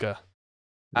 that's Asuka,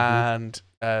 and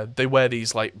they wear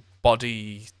these like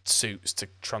body suits to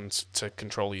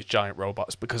control these giant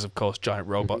robots, because of course giant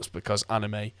robots, because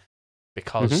anime,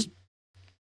 because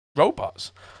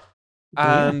robots,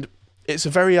 and it's a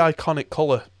very iconic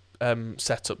color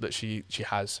setup that she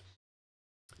has.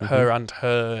 Her and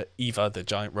her Eva, the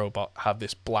giant robot, have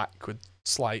this black with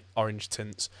slight orange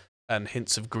tints and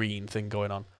hints of green thing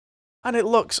going on. And it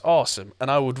looks awesome,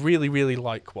 and I would really, really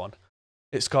like one.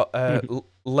 It's got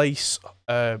lace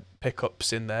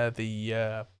pickups in there,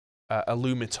 the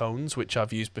Illumitones, which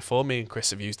I've used before. Me and Chris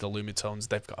have used the Illumitones.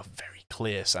 They've got a very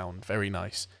clear sound, very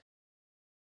nice.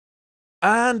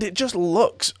 And it just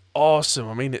looks awesome.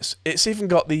 I mean, it's even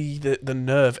got the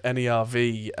Nerve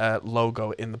NERV logo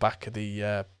in the back of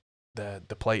the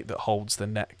plate that holds the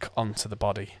neck onto the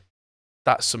body.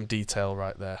 That's some detail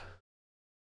right there.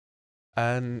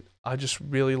 And I just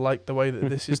really like the way that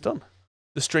this is done.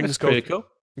 The strings pretty cool.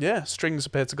 Yeah, strings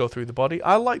appear to go through the body.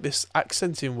 I like this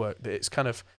accenting work that it's kind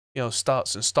of,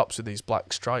 starts and stops with these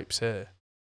black stripes here.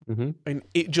 I mean,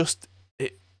 it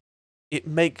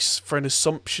makes for an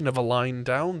assumption of a line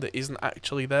down that isn't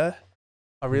actually there.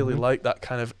 I really like that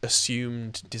kind of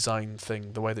assumed design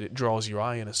thing, the way that it draws your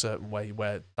eye in a certain way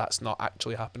where that's not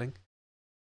actually happening.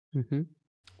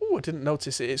 Oh, I didn't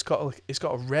notice it. It's got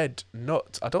a red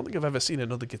nut. I don't think I've ever seen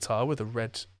another guitar with a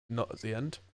red nut at the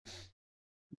end.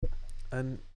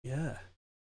 And yeah,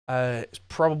 it's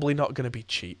probably not going to be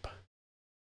cheap.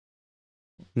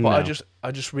 But no.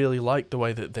 I just really like the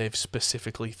way that they've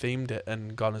specifically themed it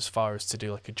and gone as far as to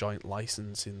do like a joint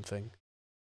licensing thing.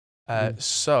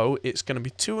 So it's going to be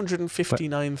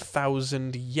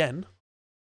 259,000 yen,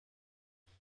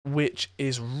 which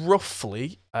is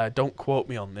roughly, don't quote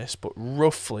me on this, but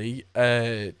roughly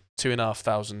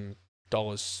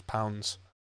 $2,500 pounds.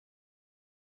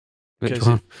 Which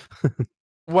one?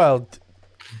 Well,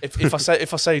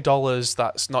 if I say dollars,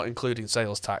 that's not including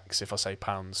sales tax. If I say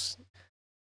pounds,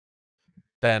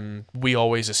 then we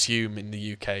always assume in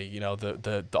the UK,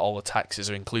 that all the taxes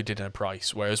are included in a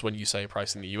price. Whereas when you say a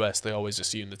price in the US, they always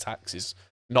assume the tax is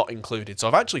not included. So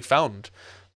I've actually found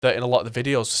that in a lot of the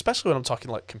videos, especially when I'm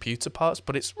talking like computer parts,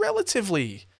 but it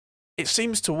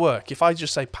seems to work. If I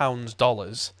just say pounds,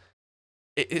 dollars,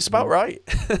 it's about right.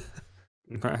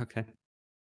 Right, okay.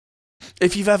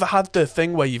 If you've ever had the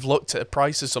thing where you've looked at a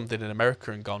price of something in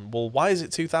America and gone, well, why is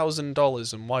it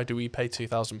 $2,000 and why do we pay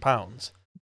 £2,000?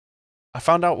 I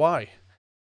found out why.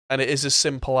 And it is as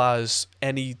simple as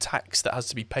any tax that has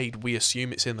to be paid, we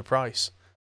assume it's in the price.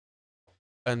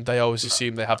 And they always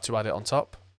assume they have to add it on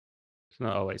top. It's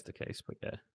not always the case, but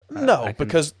yeah. No,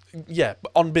 because,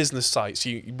 on business sites,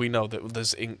 we know that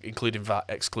there's including VAT,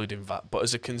 excluding VAT. But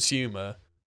as a consumer,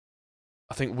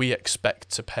 I think we expect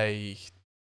to pay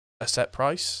a set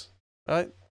price,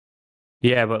 right?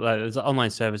 Yeah, but like, there's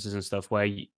online services and stuff where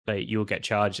you'll get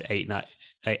charged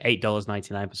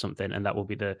 $8.99 for something, and that will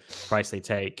be the price they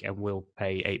take, and we'll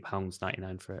pay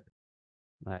 £8.99 for it.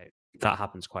 Like that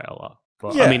happens quite a lot.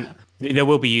 But I Yeah. mean, there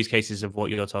will be use cases of what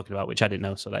you're talking about, which I didn't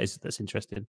know. So that's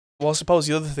interesting. Well, I suppose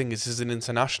the other thing is, as an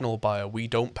international buyer, we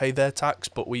don't pay their tax,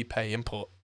 but we pay import.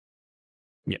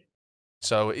 Yeah.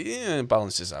 So it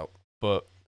balances out. But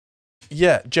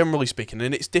yeah, generally speaking,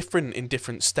 and it's different in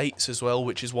different states as well,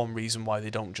 which is one reason why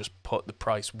they don't just put the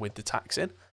price with the tax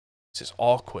in. It's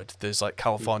awkward. There's like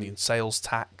Californian sales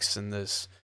tax, and there's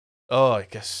I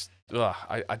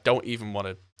don't even want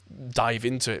to dive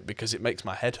into it because it makes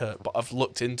my head hurt. But I've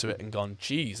looked into it and gone,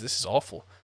 geez, this is awful.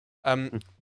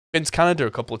 Been to Canada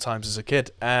a couple of times as a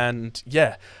kid, and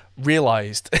yeah,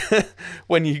 realized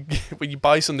when you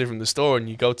buy something from the store and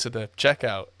you go to the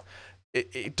checkout,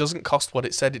 it doesn't cost what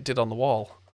it said it did on the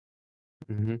wall.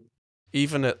 Mm-hmm.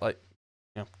 Even at like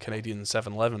Canadian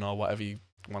 7-Eleven or whatever you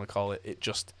want to call it, it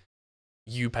just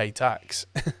you pay tax.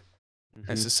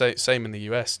 Mm-hmm. It's the same in the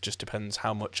US. Just depends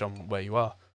how much on where you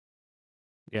are.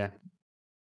 Yeah.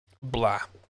 Blah.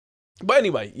 But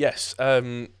anyway, yes.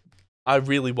 I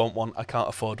really want one. I can't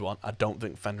afford one. I don't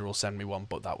think Fender will send me one,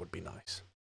 but that would be nice.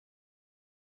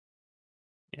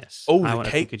 Yes. Oh, I want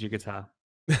a Pikachu guitar.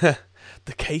 The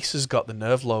case has got the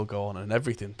Nerve logo on and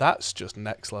everything. That's just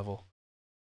next level.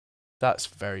 That's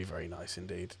very, very nice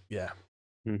indeed. Yeah.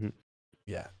 Mm-hmm.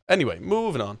 Yeah. Anyway,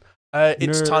 moving on.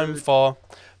 It's time for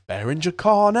Behringer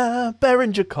Corner.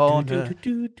 Behringer Corner.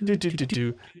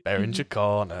 Behringer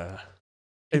Corner.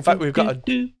 In fact, we've got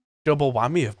a double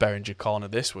whammy of Behringer Corner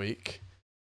this week.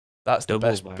 That's the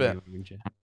best bit.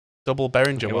 Double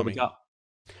Behringer whammy.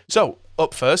 So,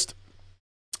 up first,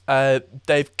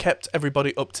 they've kept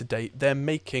everybody up to date. They're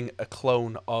making a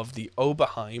clone of the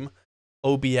Oberheim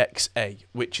OBX-A,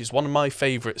 which is one of my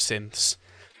favourite synths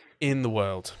in the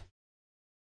world.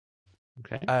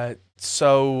 Okay.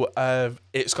 So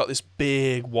it's got this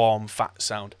big, warm, fat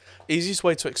sound. Easiest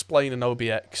way to explain an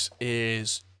OBX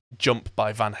is Jump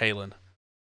by Van Halen.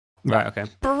 Right, okay.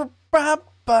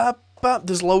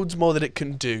 There's loads more that it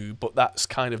can do, but that's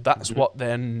what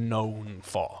they're known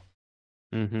for.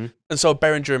 Mm-hmm. And so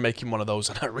Behringer are making one of those,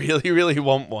 and I really, really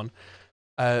want one.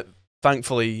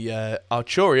 Thankfully,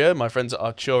 Arturia, my friends at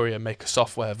Arturia, make a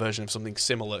software version of something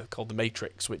similar called the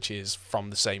Matrix, which is from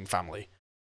the same family.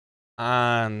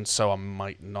 And so I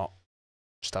might not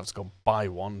just have to go buy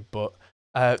one, but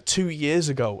 2 years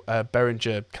ago,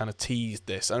 Behringer kind of teased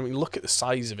this. I mean, look at the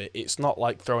size of it. It's not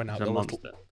like throwing out the little...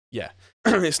 Yeah.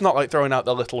 It's not like throwing out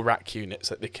the little rack units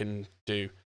that they can do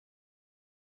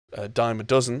a dime a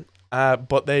dozen.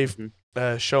 But they've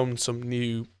shown some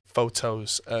new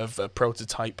photos of a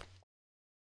prototype.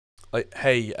 Like,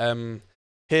 hey,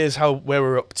 here's where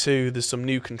we're up to. There's some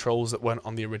new controls that weren't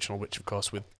on the original, which, of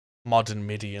course, with modern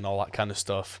MIDI and all that kind of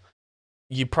stuff,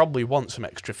 you probably want some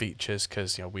extra features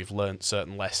because we've learned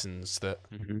certain lessons that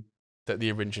that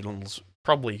the originals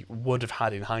probably would have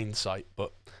had in hindsight,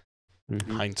 but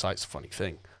hindsight's a funny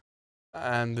thing.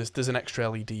 And there's an extra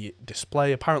LED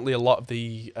display. Apparently, a lot of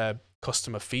the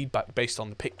customer feedback based on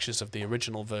the pictures of the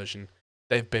original version,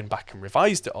 they've been back and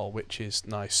revised it all, which is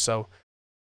nice. So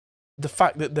the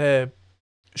fact that they're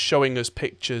showing us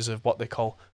pictures of what they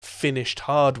call finished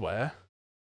hardware.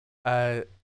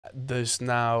 There's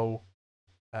now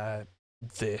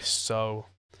this, so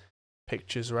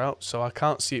pictures are out, so I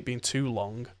can't see it being too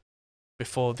long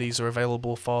before these are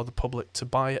available for the public to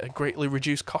buy at a greatly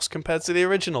reduced cost compared to the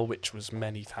original, which was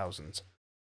many thousands.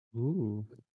 Ooh.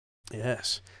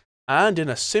 Yes. And in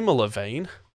a similar vein,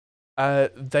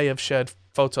 they have shared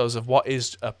photos of what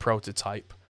is a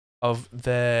prototype of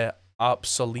their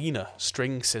Arpsolina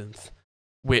string synth,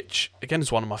 which, again,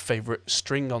 is one of my favourite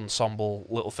string ensemble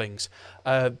little things.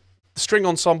 String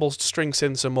ensemble string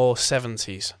synths are more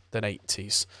 70s than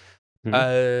 80s.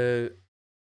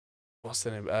 What's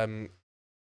the name?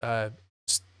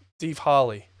 Steve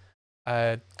Harley.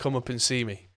 Come Up and See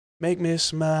Me. Make me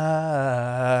smile.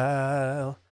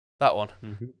 That one.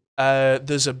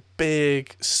 There's a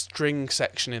big string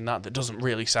section in that doesn't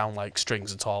really sound like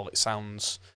strings at all. It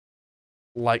sounds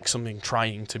like something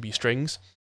trying to be strings.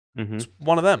 It's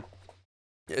one of them.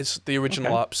 It's the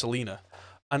original Arpsolina.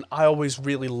 And I always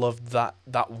really loved that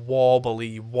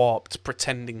warbly, warped,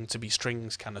 pretending to be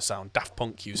strings kind of sound. Daft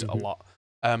Punk use it a lot.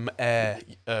 Air,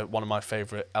 one of my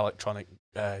favourite electronic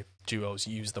duos,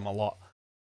 use them a lot.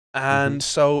 And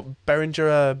so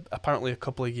Behringer, apparently a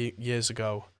couple of years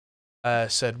ago,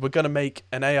 said, we're going to make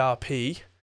an ARP,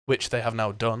 which they have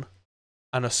now done,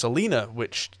 and a Solina,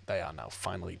 which they are now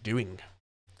finally doing.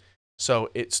 So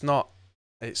it's not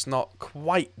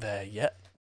quite there yet,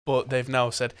 but they've now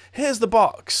said, here's the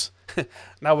box.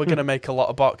 Now we're going to make a lot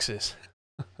of boxes.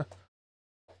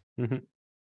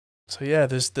 So yeah,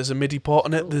 there's a MIDI port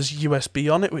on it, there's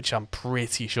USB on it, which I'm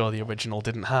pretty sure the original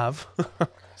didn't have.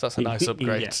 So that's a nice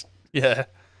upgrade. Yeah.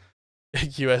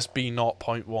 USB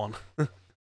 0.1.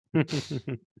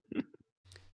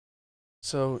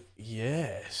 So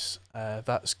yes,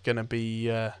 that's gonna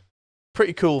be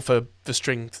pretty cool for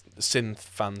string synth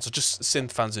fans, or just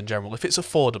synth fans in general. If it's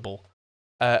affordable,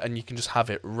 and you can just have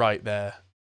it right there,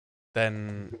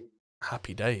 then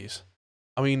happy days.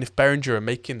 I mean, if Behringer are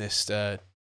making this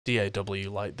DAW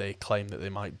like they claim that they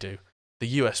might do,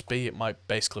 the USB, it might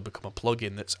basically become a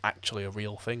plug-in that's actually a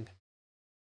real thing.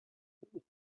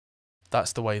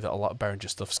 That's the way that a lot of Behringer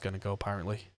stuff's going to go,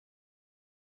 apparently.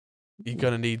 You're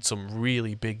going to need some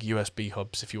really big USB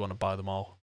hubs if you want to buy them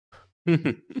all.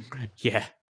 Yeah.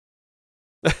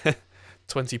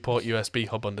 20-port USB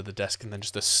hub under the desk and then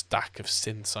just a stack of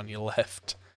synths on your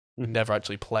left. You never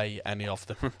actually play any of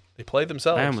them. They play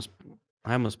themselves.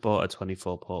 I almost bought a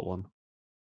 24-port one.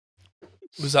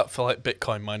 Was that for like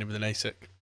Bitcoin mining with an ASIC?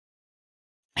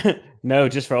 No,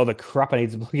 just for all the crap I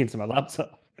need to plug into my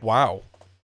laptop. Wow.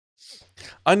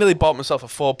 I nearly bought myself a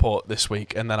 4-port this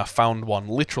week, and then I found one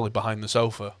literally behind the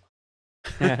sofa.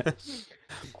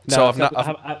 So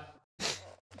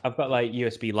I've got like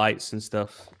USB lights and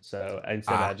stuff. So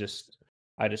instead, I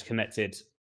just connected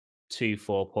 2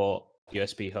 4-port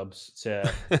USB hubs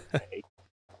to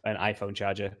an iPhone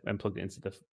charger and plugged it into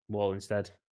the wall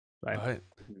instead. Right.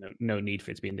 No need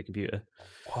for it to be in the computer.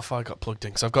 What have I got plugged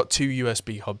in? Because I've got 2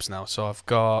 USB hubs now. So I've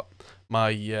got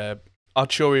my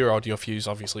Arturia audio fuse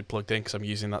obviously plugged in because I'm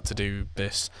using that to do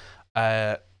this.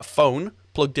 A phone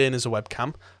plugged in as a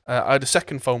webcam. I had a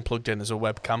second phone plugged in as a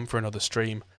webcam for another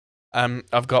stream.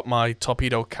 I've got my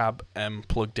Torpedo cab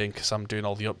plugged in because I'm doing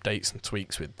all the updates and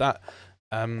tweaks with that.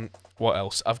 What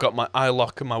else? I've got my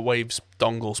iLock and my Waves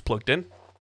dongles plugged in.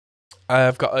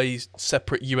 I've got a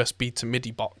separate USB to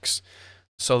MIDI box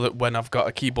so that when I've got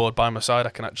a keyboard by my side, I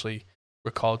can actually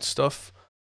record stuff.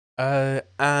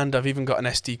 And I've even got an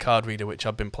SD card reader, which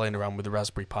I've been playing around with the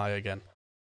Raspberry Pi again.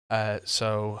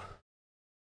 So,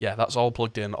 yeah, that's all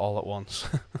plugged in all at once.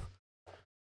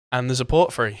 And there's a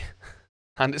port free.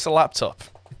 And it's a laptop.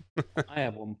 I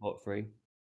have one port free.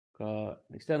 Got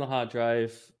an external hard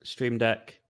drive, Stream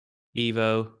Deck,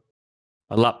 Evo,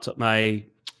 a laptop. My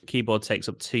keyboard takes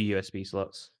up 2 USB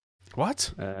slots.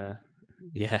 What?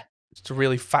 Yeah. It's a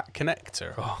really fat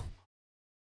connector. Oh.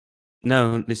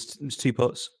 No, it's 2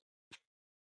 ports.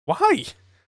 Why?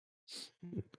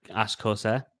 Ask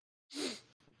Corsair.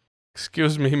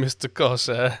 Excuse me, Mr.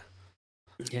 Corsair.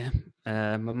 Yeah.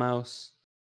 My mouse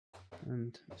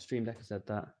and Stream Deck. I said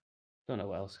that. Don't know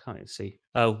what else. Can't even see.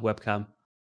 Oh, webcam.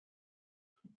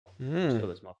 So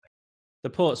there's more things. The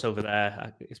port's over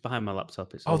there. It's behind my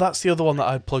laptop. That's the other one that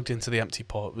I plugged into the empty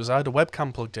port. I had a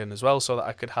webcam plugged in as well, so that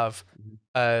I could have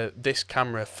this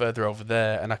camera further over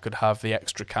there, and I could have the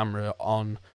extra camera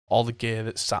on all the gear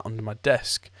that's sat under my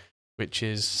desk, which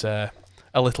is a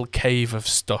little cave of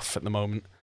stuff at the moment.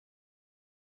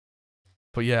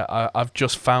 But yeah, I've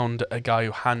just found a guy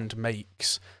who hand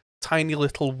makes tiny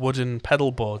little wooden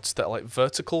pedal boards that are like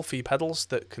vertical for your pedals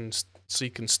so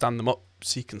you can stand them up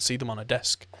so you can see them on a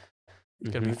desk. It's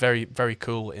going to be very, very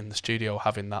cool in the studio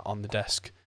having that on the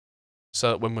desk. So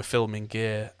that when we're filming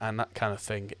gear and that kind of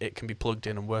thing, it can be plugged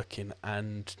in and working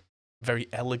and very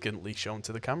elegantly shown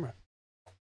to the camera.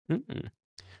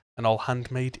 And all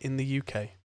handmade in the UK.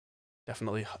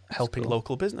 Definitely helping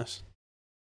local business.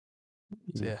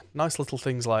 So yeah, nice little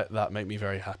things like that make me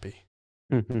very happy.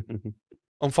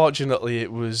 Unfortunately,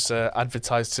 it was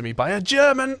advertised to me by a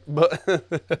German, but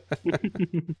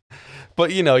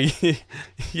but you know, you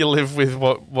live with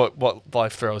what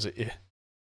life throws at you.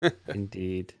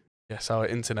 Indeed. Yes, our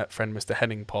internet friend, Mr.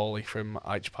 Henning Pauly from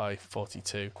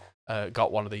IGPI42,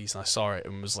 got one of these, and I saw it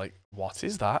and was like, "What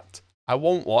is that? I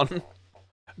want one."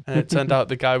 And it turned out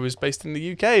the guy was based in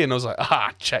the UK, and I was like,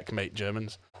 checkmate,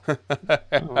 Germans. Oh,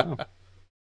 wow.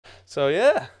 So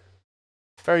yeah.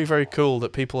 Very, very cool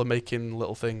that people are making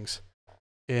little things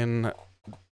in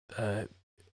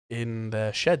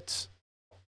their sheds,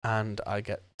 and I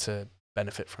get to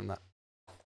benefit from that.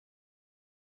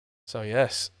 So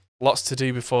yes, lots to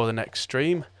do before the next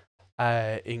stream,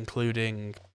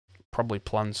 including probably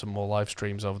plan some more live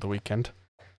streams over the weekend,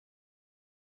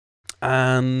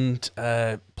 and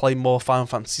play more Final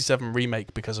Fantasy VII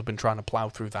Remake because I've been trying to plow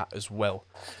through that as well.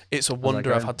 It's a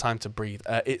wonder I've had time to breathe.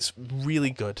 It's really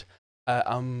good.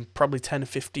 I'm probably 10 or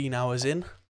 15 hours in.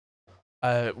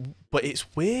 But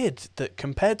it's weird that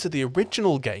compared to the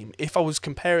original game, if I was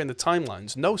comparing the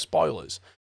timelines, no spoilers,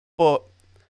 but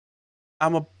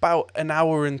I'm about an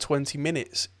hour and 20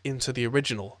 minutes into the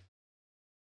original,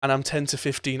 and I'm 10 to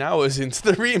 15 hours into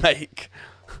the remake.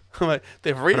 I'm like,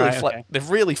 they've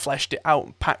really fleshed it out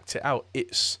and packed it out.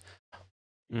 It's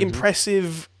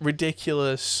impressive,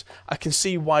 ridiculous. I can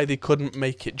see why they couldn't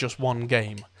make it just one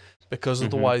game, because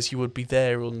otherwise you would be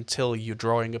there until you're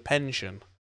drawing a pension,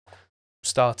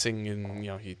 starting in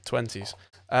your 20s,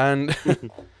 and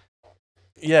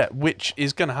yeah, which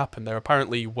is going to happen. They're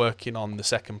apparently working on the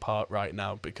second part right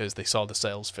now because they saw the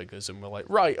sales figures and were like,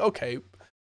 right, okay,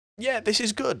 yeah, this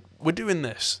is good. We're doing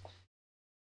this.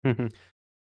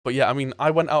 But yeah, I mean,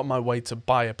 I went out of my way to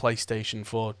buy a PlayStation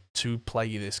 4 to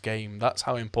play this game. That's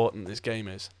how important this game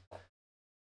is.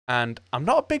 And I'm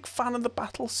not a big fan of the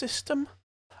battle system.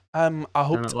 I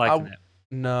hope it.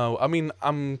 No, I mean,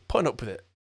 I'm putting up with it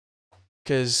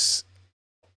because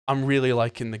I'm really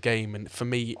liking the game, and for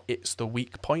me, it's the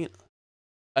weak point.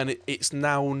 And it's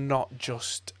now not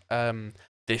just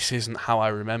this isn't how I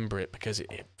remember it, because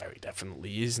it very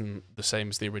definitely isn't the same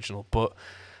as the original, but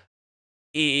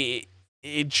it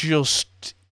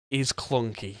just is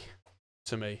clunky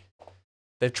to me.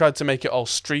 They've tried to make it all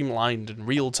streamlined and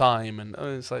real time, and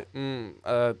it's like,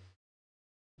 that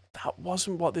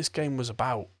wasn't what this game was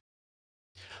about.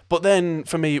 But then,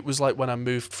 for me, it was like when I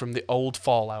moved from the old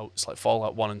Fallouts, like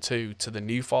Fallout 1 and 2, to the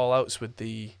new Fallouts with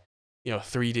the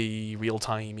 3D,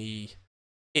 real-time-y.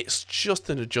 It's just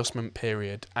an adjustment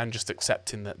period and just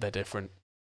accepting that they're different.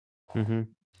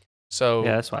 So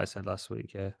yeah, that's what I said last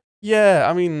week, yeah. Yeah,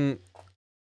 I mean,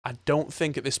 I don't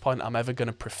think at this point I'm ever going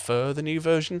to prefer the new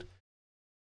version,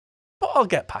 but I'll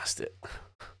get past it.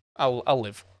 I'll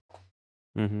live.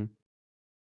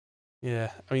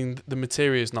 Yeah, I mean, the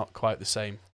material is not quite the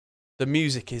same. The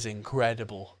music is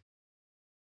incredible.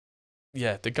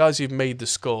 Yeah, the guys who've made the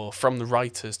score, from the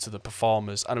writers to the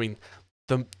performers, and I mean,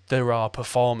 there are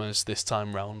performers this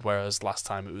time round, whereas last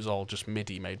time it was all just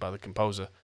MIDI made by the composer.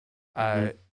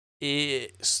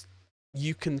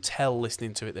 You can tell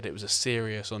listening to it that it was a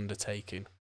serious undertaking.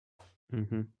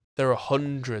 There are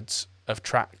hundreds of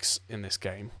tracks in this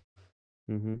game,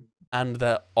 and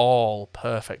they're all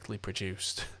perfectly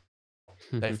produced.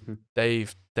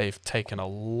 They've taken a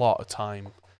lot of time,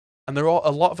 and a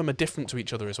lot of them are different to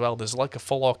each other as well. There's like a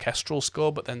full orchestral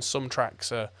score, but then some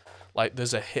tracks are like,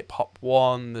 there's a hip hop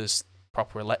one, there's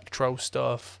proper electro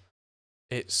stuff.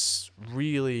 It's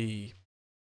really,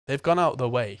 they've gone out of their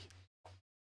way.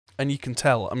 And you can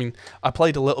tell. I mean, I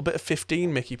played a little bit of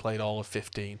 15, Mickey played all of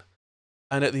 15.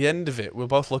 And at the end of it, we're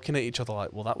both looking at each other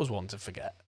like, well, that was one to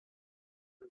forget.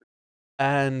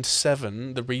 And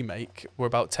 7, the remake, we're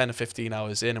about 10 or 15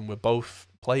 hours in, and we're both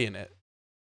playing it.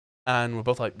 And we're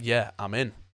both like, yeah, I'm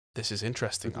in. This is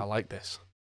interesting. I like this.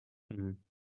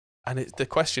 And the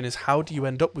question is, how do you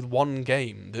end up with one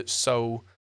game that's so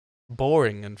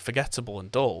boring and forgettable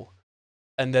and dull,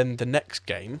 and then the next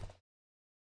game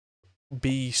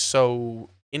be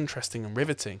so interesting and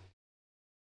riveting?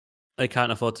 They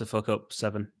can't afford to fuck up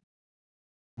 7.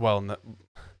 Well, no,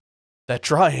 they're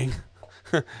trying.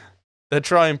 They're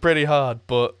trying pretty hard,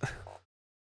 but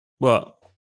what?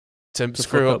 To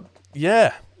screw up?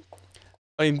 Yeah.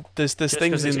 I mean, there's just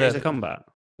things in there. It's a combat.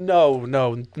 No,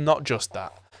 not just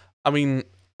that. I mean,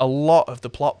 a lot of the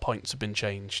plot points have been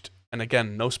changed, and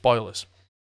again, no spoilers.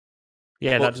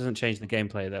 Yeah, that doesn't change the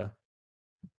gameplay though.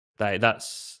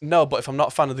 That's no, but if I'm not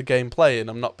a fan of the gameplay and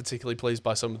I'm not particularly pleased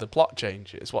by some of the plot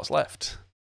changes, what's left?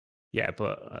 Yeah,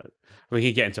 but we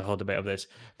can get into a whole debate of this.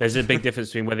 There's a big difference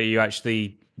between whether you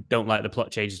actually don't like the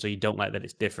plot changes or you don't like that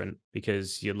it's different,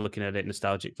 because you're looking at it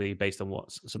nostalgically based on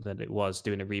what something that it was,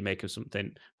 doing a remake of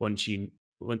something.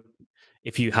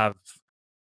 If you have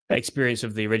experience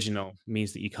of the original,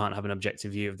 means that you can't have an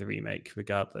objective view of the remake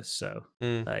regardless. So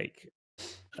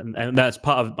and that's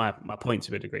part of my point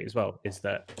to a degree as well, is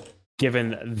that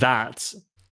given that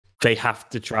they have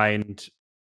to try and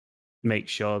make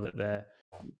sure that they're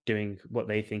doing what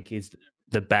they think is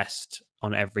the best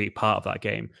on every part of that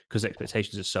game, because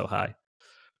expectations are so high.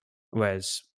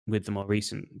 Whereas with the more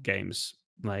recent games,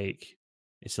 like,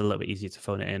 it's a little bit easier to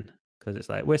phone it in, because it's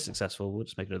like, we're successful, we'll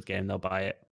just make another game, they'll buy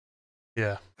it.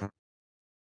 Yeah.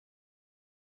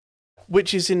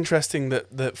 Which is interesting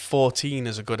that 14,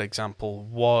 as a good example,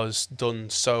 was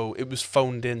done so, it was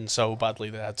phoned in so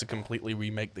badly they had to completely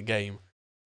remake the game.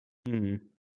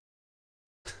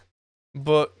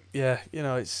 But yeah,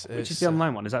 it's which is the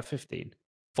online one? Is that 15?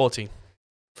 14.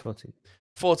 14.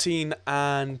 14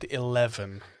 and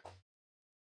 11.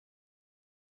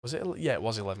 Was it? Yeah, it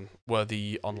was 11. Were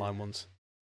the online ones?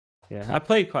 Yeah, I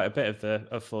played quite a bit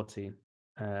of 14,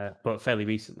 but fairly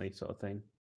recently, sort of thing.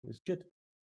 It was good.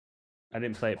 I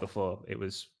didn't play it before. It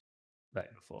was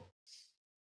better before.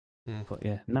 But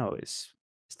yeah, no, it's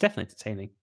definitely entertaining.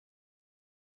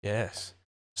 Yes.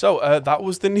 So that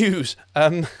was the news.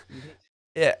 Indeed.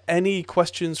 Yeah. Any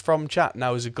questions from chat?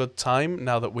 Now is a good time.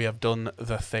 Now that we have done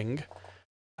the thing,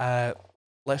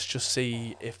 let's just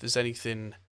see if there's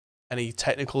anything, any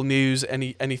technical news,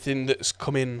 anything that's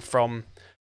come in from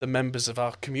the members of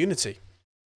our community.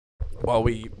 While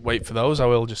we wait for those, I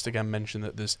will just again mention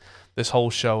that there's this whole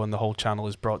show and the whole channel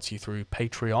is brought to you through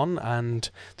Patreon and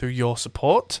through your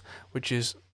support, which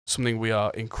is something we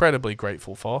are incredibly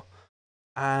grateful for.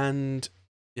 And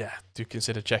yeah, do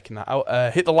consider checking that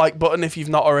out. Hit the like button if you've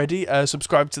not already.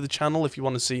 Subscribe to the channel if you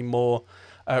want to see more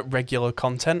regular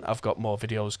content. I've got more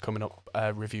videos coming up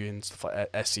reviewing stuff like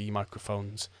SE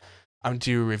microphones. I'm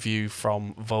due a review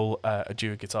from a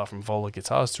guitar from Vola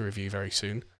Guitars to review very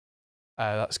soon.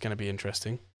 That's going to be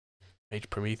interesting. Age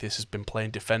Prometheus has been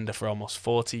playing Defender for almost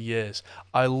 40 years.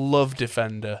 I love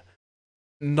Defender.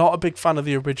 Not a big fan of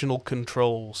the original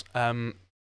controls. I've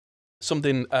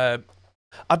been a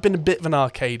bit of an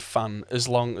arcade fan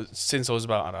since I was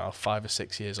about, I don't know, 5 or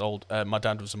 6 years old. My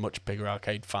dad was a much bigger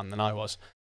arcade fan than I was.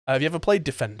 Have you ever played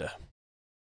Defender?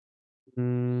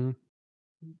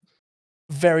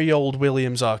 Very old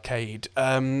Williams arcade.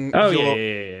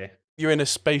 Yeah. You're in a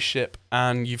spaceship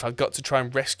and you've got to try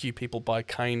and rescue people by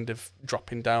kind of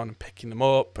dropping down and picking them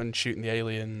up and shooting the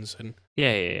aliens and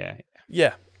yeah.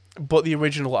 But the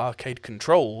original arcade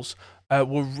controls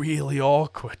were really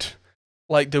awkward.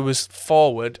 Like there was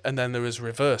forward and then there was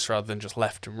reverse rather than just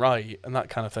left and right and that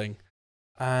kind of thing.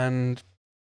 And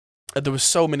there were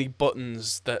so many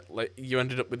buttons that like you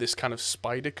ended up with this kind of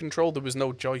spider control. There was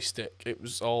no joystick. It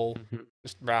was all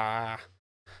just rah.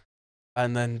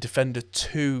 And then Defender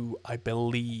 2, I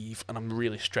believe, and I'm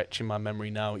really stretching my memory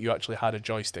now, you actually had a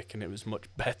joystick and it was much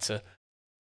better.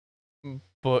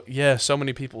 But yeah, so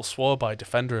many people swore by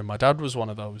Defender, and my dad was one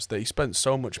of those, that he spent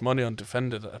so much money on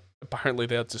Defender that apparently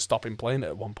they had to stop him playing it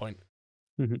at one point.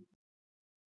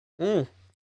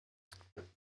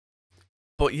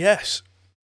 But yes.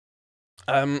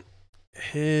 Let me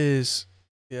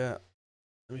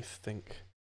think.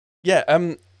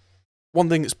 Yeah, one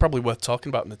thing that's probably worth talking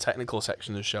about in the technical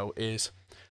section of the show is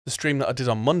the stream that I did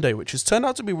on Monday, which has turned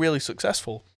out to be really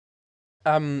successful.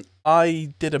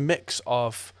 I did a mix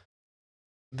of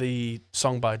the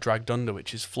song by Dragged Under,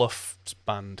 which is Fluff's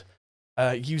band,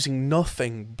 using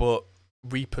nothing but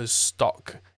Reaper's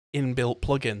stock inbuilt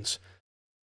plugins.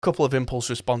 A couple of impulse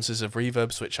responses of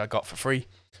reverbs, which I got for free,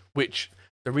 which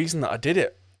the reason that I did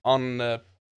it on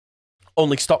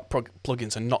only stock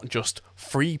plugins and not just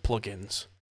free plugins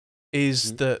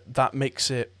is that makes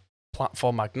it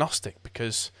platform agnostic,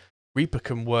 because Reaper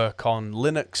can work on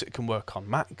Linux, it can work on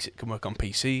Macs, it can work on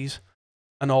PCs,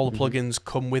 and all the plugins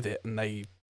come with it and they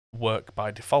work by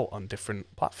default on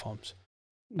different platforms.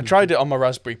 I tried it on my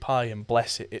Raspberry Pi and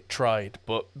bless it, it tried,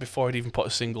 but before I'd even put a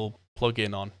single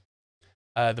plugin on,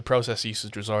 the processor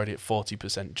usage was already at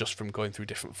 40% just from going through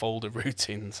different folder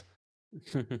routines.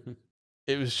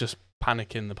 It was just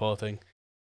panicking, the poor thing.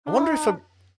 I wonder if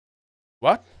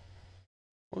What?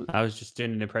 I was just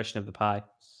doing an impression of the pie.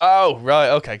 Oh, right,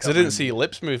 okay, because I didn't see your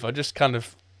lips move. I just kind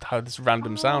of had this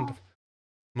random sound.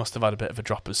 Must have had a bit of a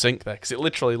drop of sync there, because it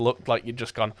literally looked like you'd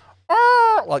just gone,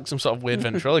 like some sort of weird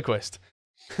ventriloquist.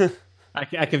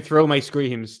 I can throw my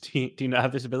screams. Do you not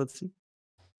have this ability?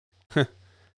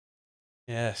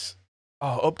 Yes.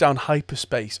 Oh, up, down,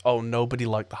 hyperspace. Oh, nobody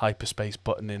liked the hyperspace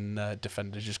button in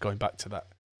Defender, just going back to that.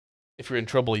 If you're in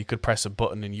trouble, you could press a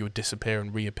button and you would disappear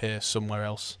and reappear somewhere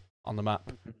else on the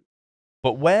map.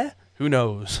 But where? Who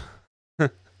knows?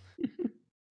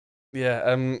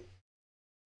 Yeah,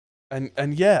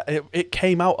 and yeah, it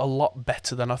came out a lot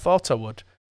better than I thought I would.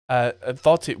 I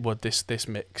thought it would, this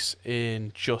mix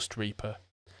in just Reaper.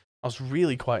 I was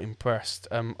really quite impressed.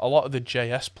 A lot of the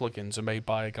JS plugins are made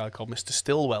by a guy called Mr.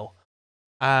 Stillwell.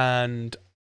 And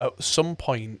at some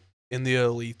point in the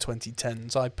early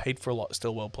 2010s, I paid for a lot of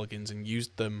Stillwell plugins and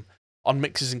used them on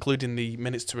mixes, including the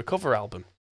Minutes to Recover album.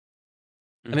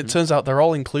 And it turns out they're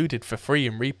all included for free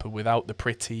in Reaper without the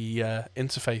pretty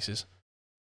interfaces.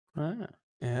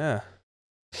 Yeah.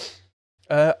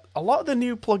 A lot of the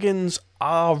new plugins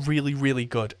are really, really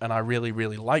good, and I really,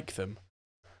 really like them.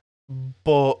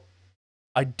 But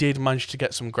I did manage to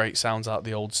get some great sounds out of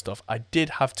the old stuff. I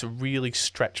did have to really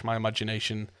stretch my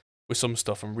imagination with some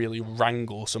stuff and really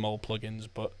wrangle some old plugins,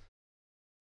 but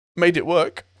made it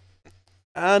work.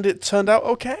 And it turned out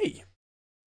okay.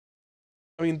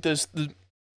 I mean, there's the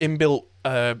inbuilt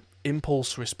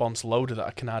impulse response loader that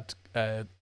I can add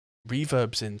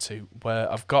reverbs into, where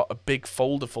I've got a big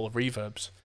folder full of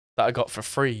reverbs that I got for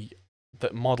free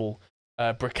that model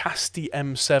Bricasti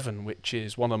M7, which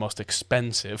is one of the most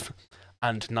expensive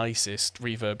and nicest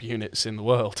reverb units in the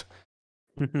world.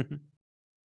 Can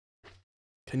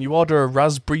you order a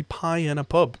Raspberry Pi in a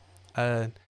pub?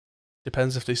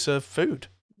 Depends if they serve food.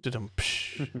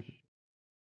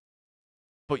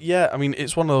 But yeah, I mean,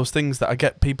 it's one of those things that I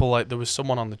get people like, there was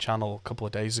someone on the channel a couple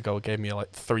of days ago who gave me a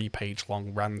 3-page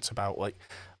long rant about like,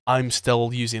 I'm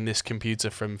still using this computer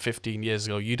from 15 years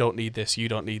ago. You don't need this, you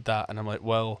don't need that. And I'm like,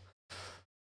 well,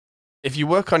 if you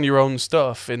work on your own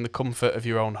stuff in the comfort of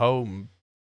your own home,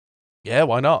 yeah,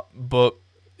 why not? But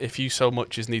if you so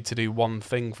much as need to do one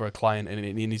thing for a client and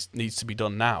it needs to be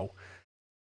done now,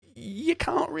 you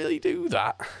can't really do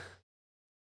that.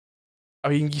 I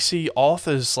mean, you see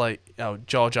authors like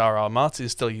George R.R. Martin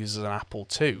still uses an Apple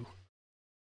II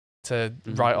to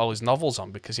write all his novels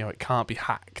on because it can't be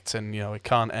hacked and it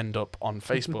can't end up on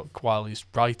Facebook while he's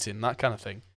writing, that kind of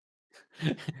thing.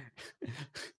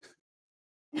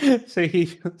 So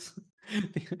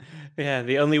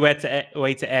the only way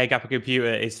to air gap a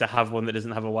computer is to have one that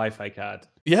doesn't have a Wi-Fi card.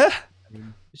 Yeah,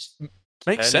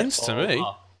 makes sense to me.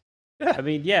 Yeah. I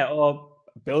mean, or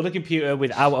build a computer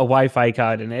without a Wi-Fi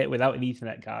card in it, without an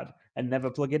Ethernet card, and never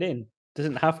plug it in.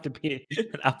 Doesn't have to be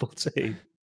an Apple II.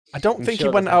 I don't think he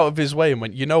went out of his way and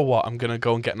went, you know what, I'm going to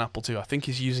go and get an Apple II. I think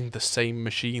he's using the same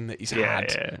machine that he's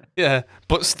had. Yeah,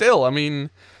 but still, I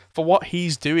mean, for what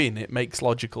he's doing, it makes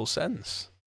logical sense.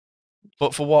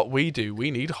 But for what we do,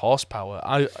 we need horsepower.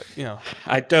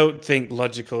 I don't think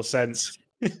logical sense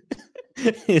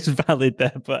is valid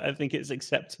there, but I think it's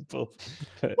acceptable.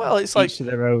 Well, it's like to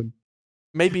their own.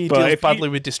 Maybe he deals badly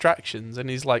with distractions, and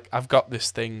he's like, I've got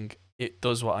this thing. It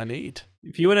does what I need.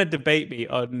 If you want to debate me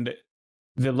on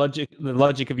the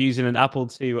logic of using an Apple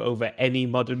II over any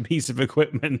modern piece of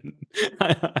equipment,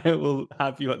 I will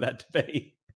have you at that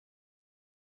debate.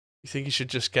 You think he should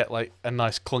just get like a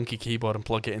nice clunky keyboard and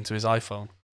plug it into his iPhone?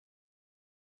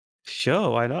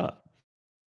 Sure, why not?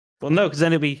 Well, no, because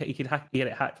then he could get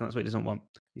it hacked, and that's what he doesn't want.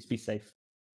 Just be safe.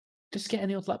 Just get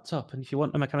any old laptop, and if you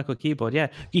want a mechanical keyboard,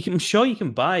 I'm sure you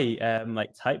can buy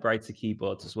like typewriter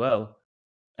keyboards as well.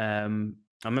 I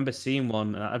remember seeing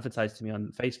one advertised to me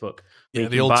on Facebook. Yeah,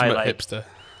 the ultimate hipster.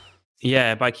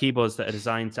 Yeah, buy keyboards that are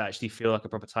designed to actually feel like a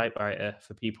proper typewriter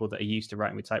for people that are used to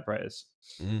writing with typewriters.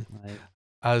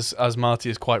 As Marty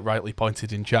has quite rightly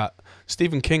pointed in chat,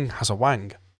 Stephen King has a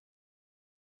Wang.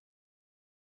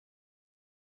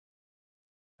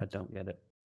 I don't get it.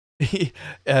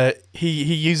 He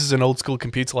uses an old school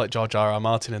computer like George R.R.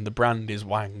 Martin, and the brand is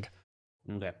Wang.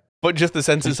 Okay. But just the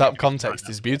sentence out of context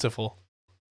is beautiful.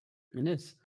 It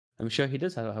is. I'm sure he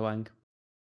does have a Wang.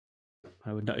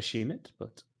 I would not assume it,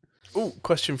 but... Oh,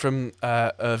 question from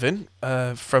Irvin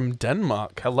from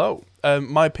Denmark. Hello.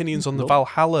 My opinions on the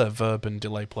Valhalla verb and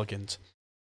delay plugins.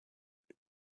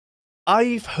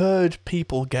 I've heard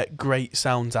people get great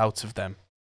sounds out of them.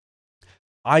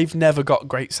 I've never got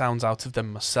great sounds out of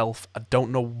them myself. I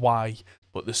don't know why,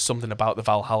 but there's something about the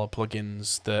Valhalla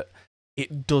plugins that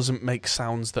it doesn't make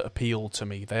sounds that appeal to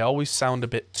me. They always sound a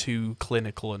bit too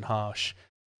clinical and harsh.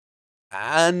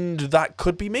 And that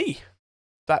could be me.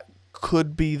 That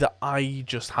could be that I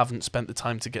just haven't spent the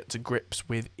time to get to grips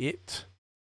with it.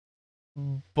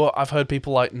 But I've heard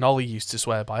people like Nolly used to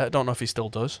swear by it. I don't know if he still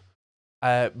does.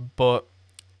 But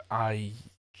I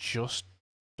just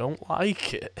don't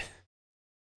like it.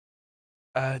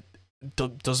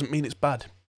 Doesn't mean it's bad.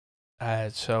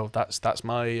 So that's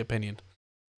my opinion.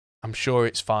 I'm sure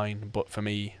it's fine, but for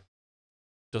me,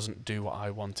 it doesn't do what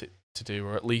I want it to do,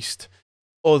 or at least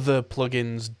other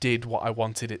plugins did what I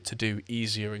wanted it to do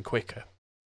easier and quicker.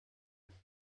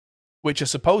 Which I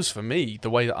suppose for me, the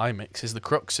way that I mix is the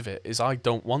crux of it, is I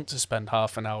don't want to spend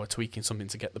half an hour tweaking something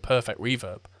to get the perfect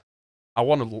reverb. I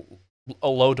want to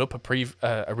load up a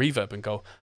reverb and go,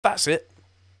 that's it.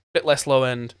 Bit less low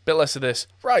end, bit less of this.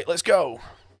 Right, let's go.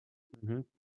 Mm-hmm.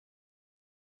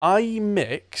 I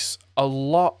mix a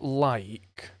lot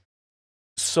like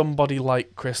somebody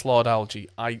like Chris Lord-Alge.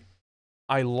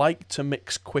 I like to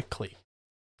mix quickly.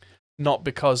 Not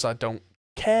because I don't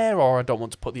care or I don't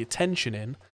want to put the attention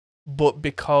in, but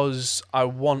because I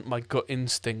want my gut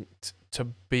instinct to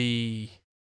be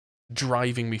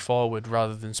driving me forward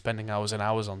rather than spending hours and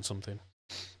hours on something.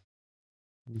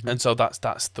 Mm-hmm. And so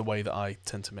that's the way that I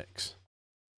tend to mix.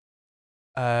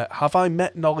 Have I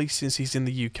met Nolly since he's in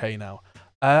the UK now?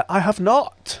 I have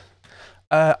not.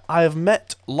 I have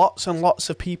met lots and lots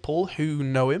of people who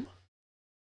know him,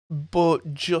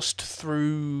 but just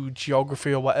through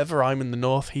geography or whatever. I'm in the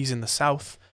north, he's in the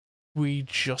south. We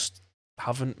just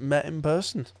haven't met in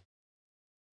person.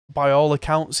 By all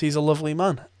accounts, he's a lovely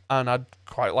man, and I'd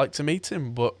quite like to meet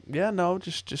him, but yeah, no,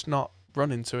 just not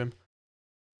run into him.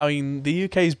 I mean, the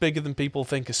UK is bigger than people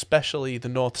think, especially the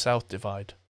north-south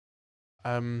divide.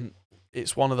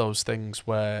 It's one of those things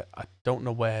where I don't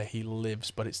know where he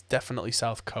lives, but it's definitely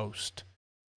South Coast.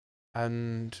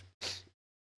 And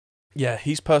yeah,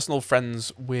 he's personal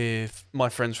friends with my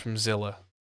friends from Zilla.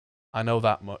 I know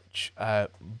that much.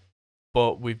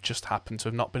 But we've just happened to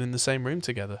have not been in the same room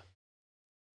together.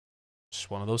 Just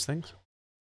one of those things.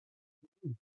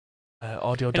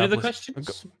 Audio Any other Dabbler,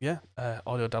 questions? yeah.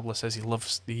 Audio Dabbler says he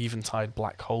loves the Eventide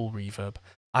black hole reverb.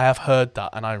 I have heard that,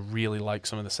 and I really like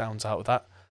some of the sounds out of that.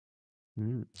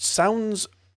 Sounds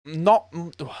not.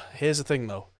 Here's the thing,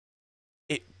 though.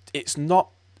 It's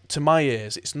not, to my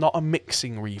ears, it's not a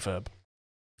mixing reverb.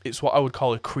 It's what I would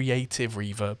call a creative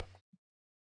reverb.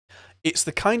 It's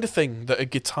the kind of thing that a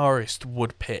guitarist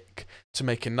would pick to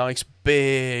make a nice,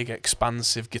 big,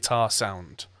 expansive guitar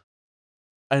sound.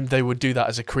 And they would do that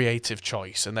as a creative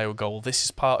choice. And they would go, well, this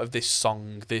is part of this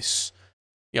song. This,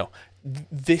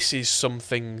 this is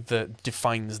something that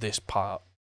defines this part.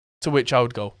 To which I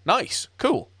would go, nice,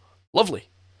 cool, lovely.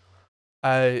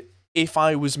 If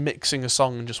I was mixing a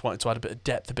song and just wanted to add a bit of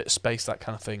depth, a bit of space, that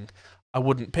kind of thing, I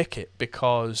wouldn't pick it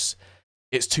because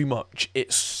it's too much.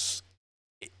 It's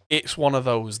one of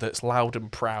those that's loud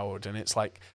and proud, and it's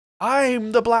like,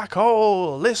 I'm the black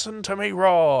hole, listen to me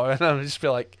roar. And I'd just be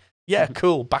like, yeah,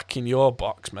 cool, back in your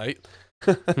box, mate.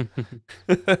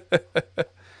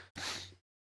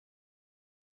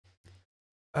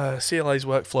 CLA's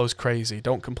workflow's crazy.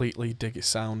 Don't completely dig his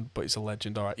sound, but he's a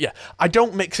legend. All right, yeah. I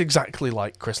don't mix exactly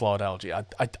like Chris Lord-Alge.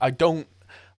 I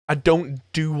don't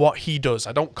do what he does.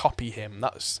 I don't copy him.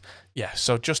 That's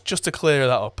So just to clear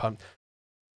that up,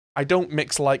 I don't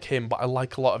mix like him, but I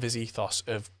like a lot of his ethos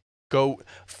of go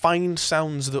find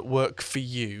sounds that work for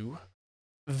you.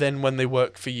 Then when they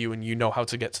work for you and you know how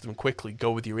to get to them quickly,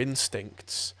 go with your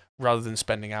instincts rather than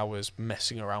spending hours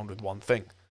messing around with one thing.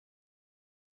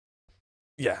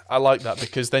 Yeah, I like that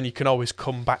because then you can always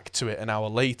come back to it an hour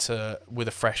later with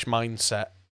a fresh mindset,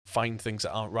 find things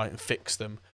that aren't right and fix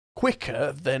them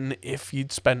quicker than if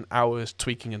you'd spent hours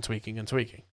tweaking and tweaking and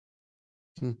tweaking.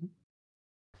 Mm-hmm.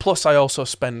 Plus, I also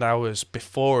spend hours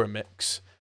before a mix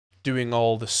doing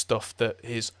all the stuff that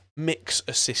his mix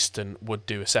assistant would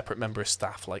do, a separate member of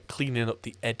staff, like cleaning up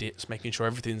the edits, making sure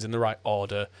everything's in the right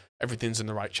order, everything's in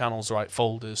the right channels, the right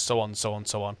folders, so on, so on,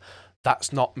 so on.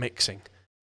 That's not mixing.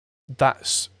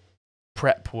 That's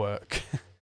prep work,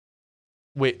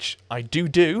 which I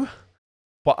do,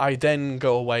 but I then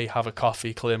go away, have a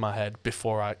coffee, clear my head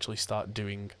before I actually start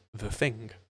doing the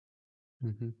thing.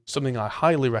 Mm-hmm. Something I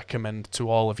highly recommend to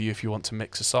all of you if you want to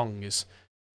mix a song is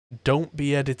don't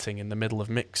be editing in the middle of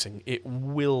mixing. It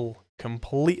will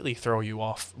completely throw you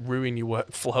off, ruin your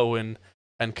workflow,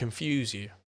 and confuse you.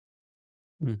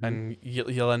 Mm-hmm. And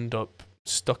you'll end up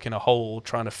stuck in a hole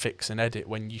trying to fix and edit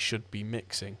when you should be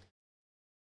mixing.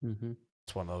 Mm-hmm.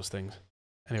 It's one of those things.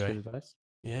 Anyway,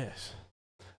 yes.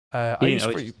 I used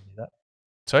to do that.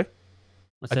 Sorry?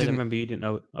 I remember you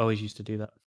didn't always used to do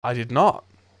that. I did not.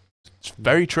 It's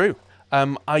very true.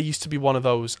 I used to be one of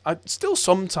those. I still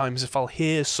sometimes, if I'll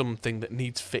hear something that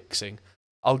needs fixing,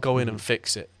 I'll go in and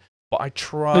fix it. But I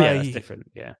try. Oh, yeah, that's different.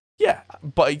 Yeah. Yeah,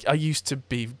 but I used to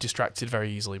be distracted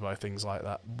very easily by things like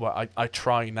that. But I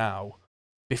try now,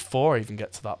 before I even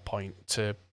get to that point,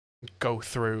 to go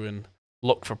through and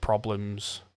look for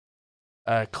problems,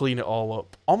 clean it all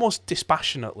up, almost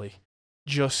dispassionately,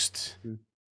 just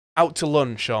out to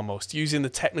lunch almost, using the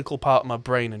technical part of my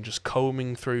brain and just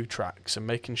combing through tracks and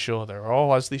making sure they're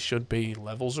all as they should be,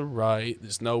 levels are right,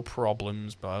 there's no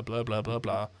problems, blah, blah, blah, blah,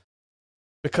 blah.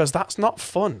 Because that's not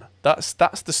fun. That's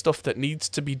the stuff that needs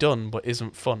to be done but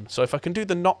isn't fun. So if I can do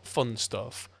the not fun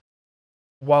stuff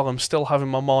while I'm still having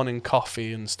my morning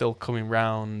coffee and still coming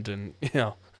round and,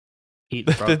 Eat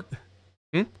the frog.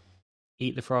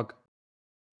 Eat the frog.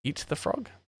 Eat the frog?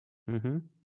 Mm-hmm.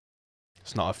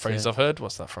 It's not a phrase I've heard.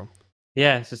 What's that from?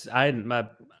 Yeah, it's just,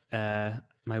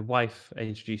 my wife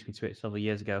introduced me to it several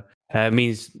years ago. It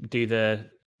means do the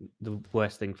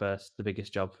worst thing first, the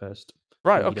biggest job first.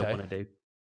 Right, You don't want to do.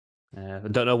 I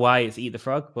don't know why it's eat the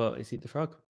frog, but it's eat the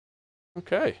frog.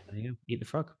 Okay. There you go. Eat the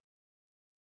frog.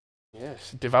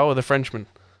 Yes. Devour the Frenchman.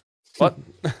 What?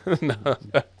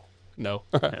 No.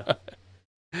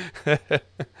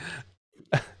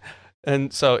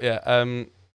 And so, yeah.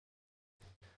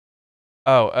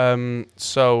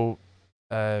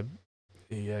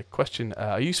 The question,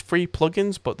 I use free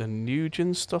plugins, but the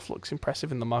Nugent stuff looks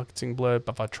impressive in the marketing blurb.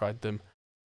 Have I tried them?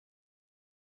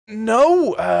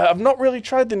 No, I've not really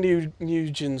tried the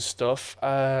Nugent stuff.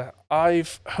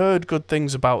 I've heard good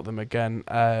things about them again,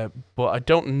 but I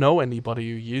don't know anybody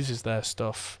who uses their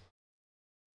stuff.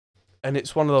 And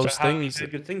it's one of those so how things. Do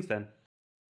good things then.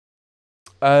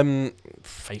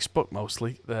 Facebook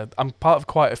mostly. I'm part of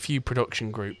quite a few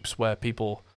production groups where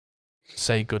people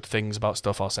say good things about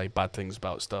stuff or say bad things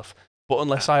about stuff. But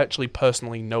unless I actually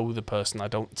personally know the person, I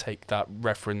don't take that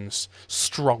reference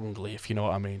strongly, if you know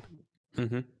what I mean.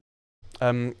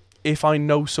 Mm-hmm. If I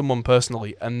know someone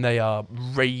personally and they are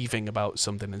raving about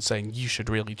something and saying, you should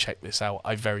really check this out,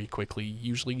 I very quickly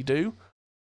usually do.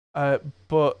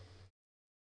 But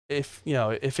if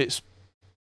it's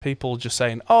people just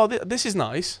saying, oh, this is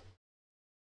nice,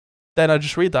 then I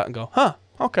just read that and go, huh,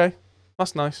 okay,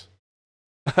 that's nice.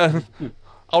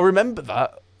 I'll remember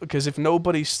that, because if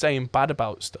nobody's saying bad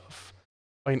about stuff,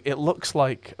 I mean, it looks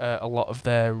like a lot of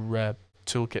their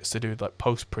toolkits to do with like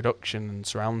post-production and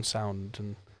surround sound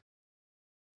and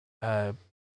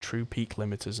true peak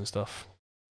limiters and stuff.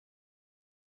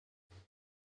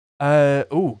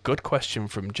 Good question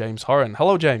from James Horan.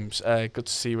 Hello, James. Good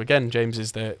to see you again. James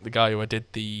is the guy who I did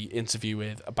the interview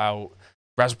with about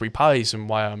Raspberry Pis and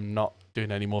why I'm not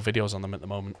doing any more videos on them at the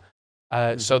moment.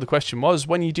 So the question was,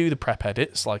 when you do the prep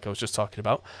edits, like I was just talking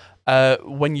about,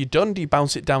 when you're done, do you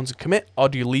bounce it down to commit, or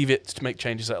do you leave it to make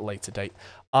changes at a later date?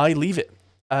 I leave it.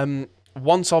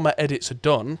 Once all my edits are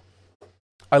done,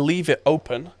 I leave it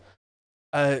open.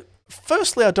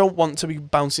 Firstly, I don't want to be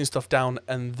bouncing stuff down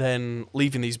and then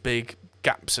leaving these big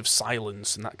gaps of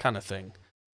silence and that kind of thing.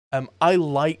 I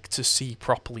like to see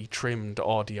properly trimmed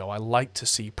audio. I like to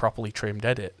see properly trimmed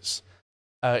edits.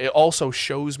 It also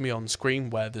shows me on screen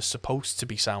where there's supposed to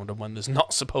be sound and when there's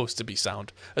not supposed to be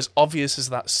sound. As obvious as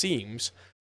that seems,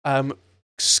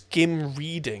 skim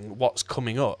reading what's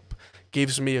coming up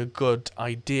gives me a good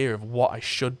idea of what I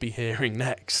should be hearing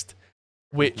next.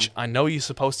 Which I know you're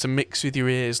supposed to mix with your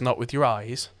ears, not with your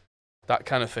eyes, that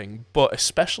kind of thing. But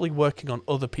especially working on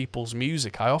other people's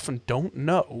music, I often don't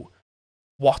know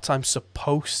what I'm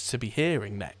supposed to be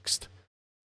hearing next.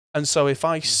 And so if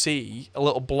I see a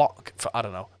little block for, I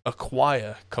don't know, a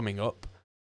choir coming up,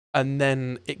 and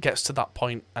then it gets to that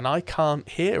point and I can't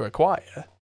hear a choir,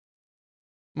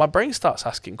 my brain starts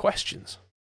asking questions.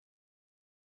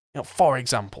 For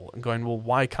example, and going, well,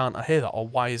 why can't I hear that? Or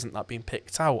why isn't that being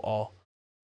picked out? Or,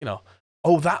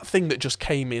 oh, that thing that just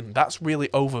came in, that's really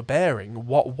overbearing.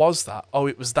 What was that? Oh,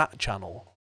 it was that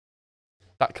channel.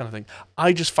 That kind of thing.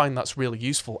 I just find that's really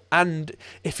useful. And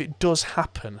if it does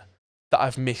happen that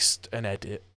I've missed an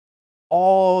edit,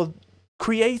 or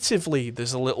creatively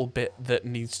there's a little bit that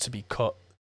needs to be cut,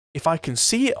 if I can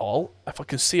see it all, if I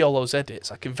can see all those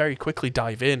edits, I can very quickly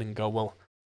dive in and go, well,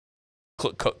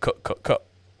 cut.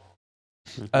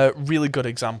 A really good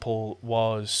example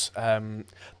was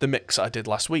the mix I did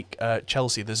last week,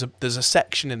 Chelsea. There's a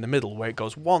section in the middle where it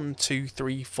goes 1, 2,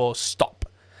 3, 4, stop,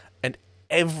 and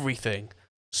everything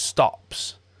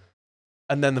stops,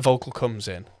 and then the vocal comes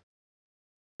in.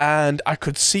 And I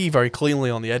could see very cleanly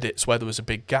on the edits where there was a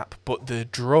big gap, but the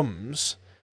drums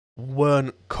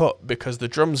weren't cut because the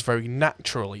drums very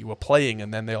naturally were playing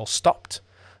and then they all stopped.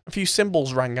 A few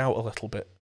cymbals rang out a little bit.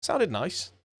 Sounded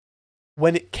nice.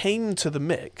 When it came to the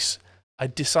mix, I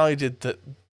decided that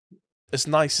as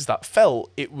nice as that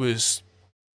felt, it was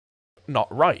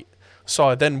not right. So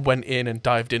I then went in and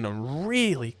dived in and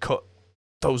really cut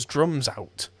those drums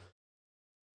out.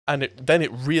 And then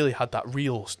it really had that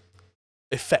real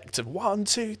effect of 1,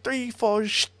 2, 3, 4,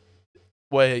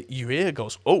 where your ear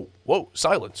goes, oh, whoa,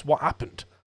 silence, what happened?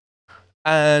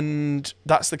 And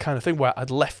that's the kind of thing where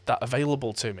I'd left that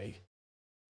available to me.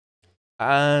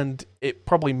 And it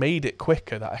probably made it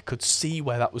quicker that I could see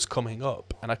where that was coming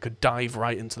up and I could dive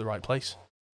right into the right place.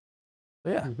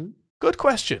 So yeah, Good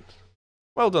question.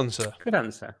 Well done, sir. Good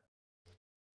answer.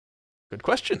 Good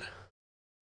question.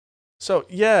 So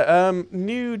yeah,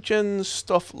 new gen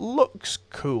stuff looks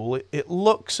cool. It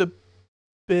looks a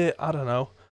bit, I don't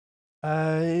know,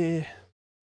 a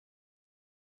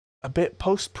bit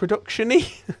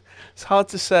post-production-y. It's hard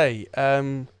to say.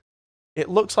 It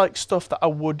looks like stuff that I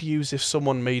would use if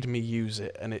someone made me use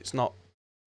it, and it's not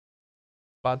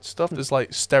bad stuff. There's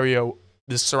like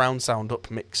there's surround sound up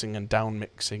mixing and down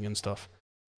mixing and stuff.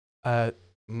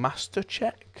 Master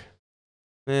check?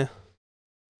 Yeah.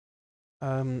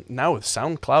 Now with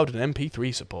SoundCloud and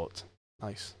MP3 support.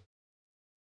 Nice.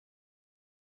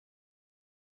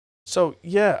 So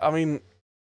yeah, I mean,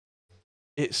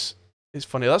 it's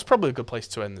funny. That's probably a good place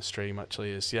to end the stream,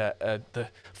 actually, the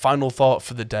final thought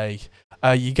for the day.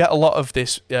 You get a lot of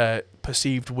this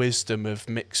perceived wisdom of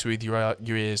mix with your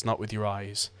ears, not with your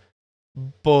eyes.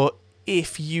 But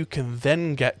if you can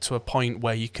then get to a point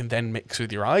where you can then mix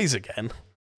with your eyes again,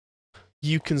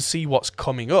 you can see what's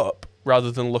coming up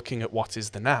rather than looking at what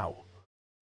is the now.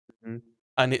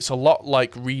 And it's a lot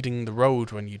like reading the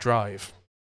road when you drive.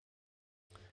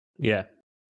 Yeah.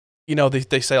 You know,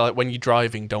 they say, like, when you're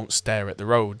driving, don't stare at the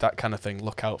road, that kind of thing.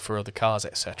 Look out for other cars,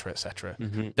 etc., etc.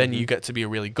 Then you get to be a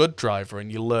really good driver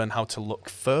and you learn how to look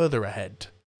further ahead.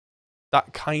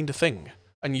 That kind of thing.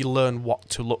 And you learn what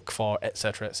to look for,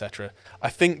 etc., etc. I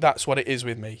think that's what it is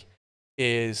with me,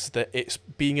 is that it's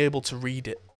being able to read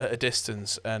it at a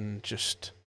distance and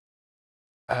just...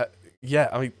 yeah,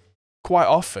 I mean, quite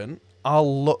often,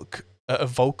 I'll look at a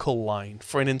vocal line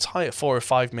for an entire 4 or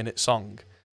 5 minute song,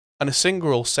 and a singer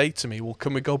will say to me, well,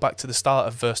 can we go back to the start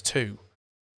of verse 2?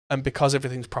 And because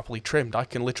everything's properly trimmed, I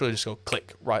can literally just go,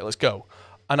 click, right, let's go.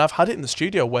 And I've had it in the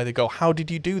studio where they go, how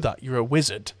did you do that? You're a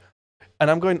wizard.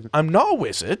 And I'm going, I'm not a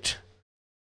wizard.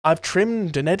 I've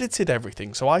trimmed and edited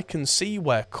everything so I can see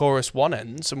where chorus 1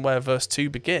 ends and where verse 2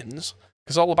 begins,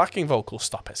 because all the backing vocals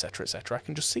stop, etc., etc. I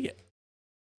can just see it.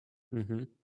 You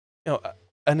know,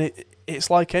 and it's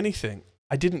like anything.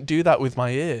 I didn't do that with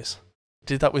my ears. I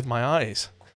did that with my eyes.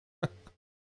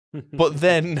 But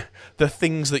then the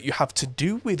things that you have to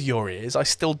do with your ears, I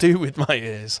still do with my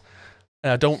ears.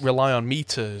 And I don't rely on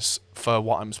meters for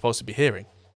what I'm supposed to be hearing.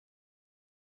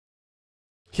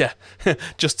 Yeah,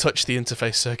 just touch the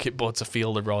interface circuit board to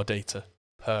feel the raw data.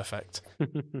 Perfect.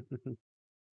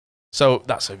 So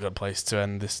that's a good place to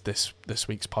end this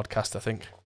week's podcast, I think.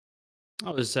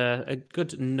 That was a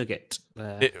good nugget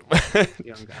there.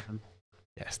 Young Gavin.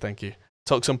 Yes, thank you.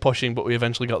 Took some pushing, but we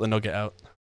eventually got the nugget out.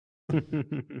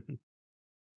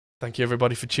 Thank you,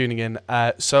 everybody, for tuning in.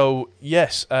 So,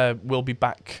 yes, we'll be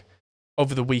back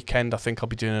over the weekend. I think I'll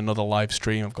be doing another live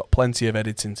stream. I've got plenty of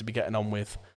editing to be getting on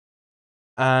with.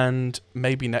 And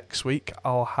maybe next week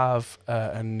I'll have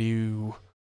a new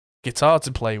guitar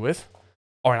to play with,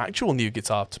 or an actual new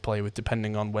guitar to play with,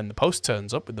 depending on when the post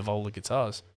turns up with the Vola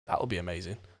guitars. That'll be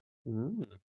amazing.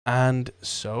 And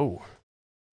so,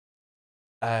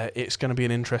 it's going to be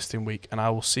an interesting week, and I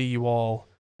will see you all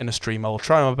in a stream. I will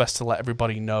try my best to let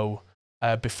everybody know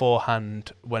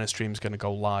beforehand when a stream's going to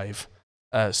go live,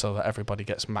 so that everybody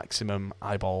gets maximum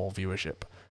eyeball viewership.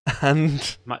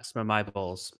 And maximum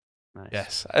eyeballs.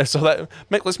 Nice. Yes. So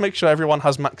let's make sure everyone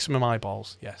has maximum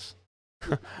eyeballs. Yes.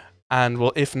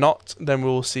 And if not, then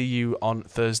we'll see you on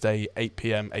Thursday, 8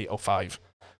 p.m, 8:05.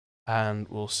 And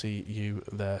we'll see you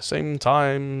there. Same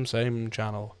time, same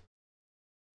channel.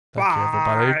 Thank you,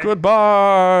 everybody.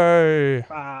 Goodbye.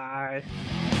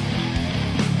 Bye.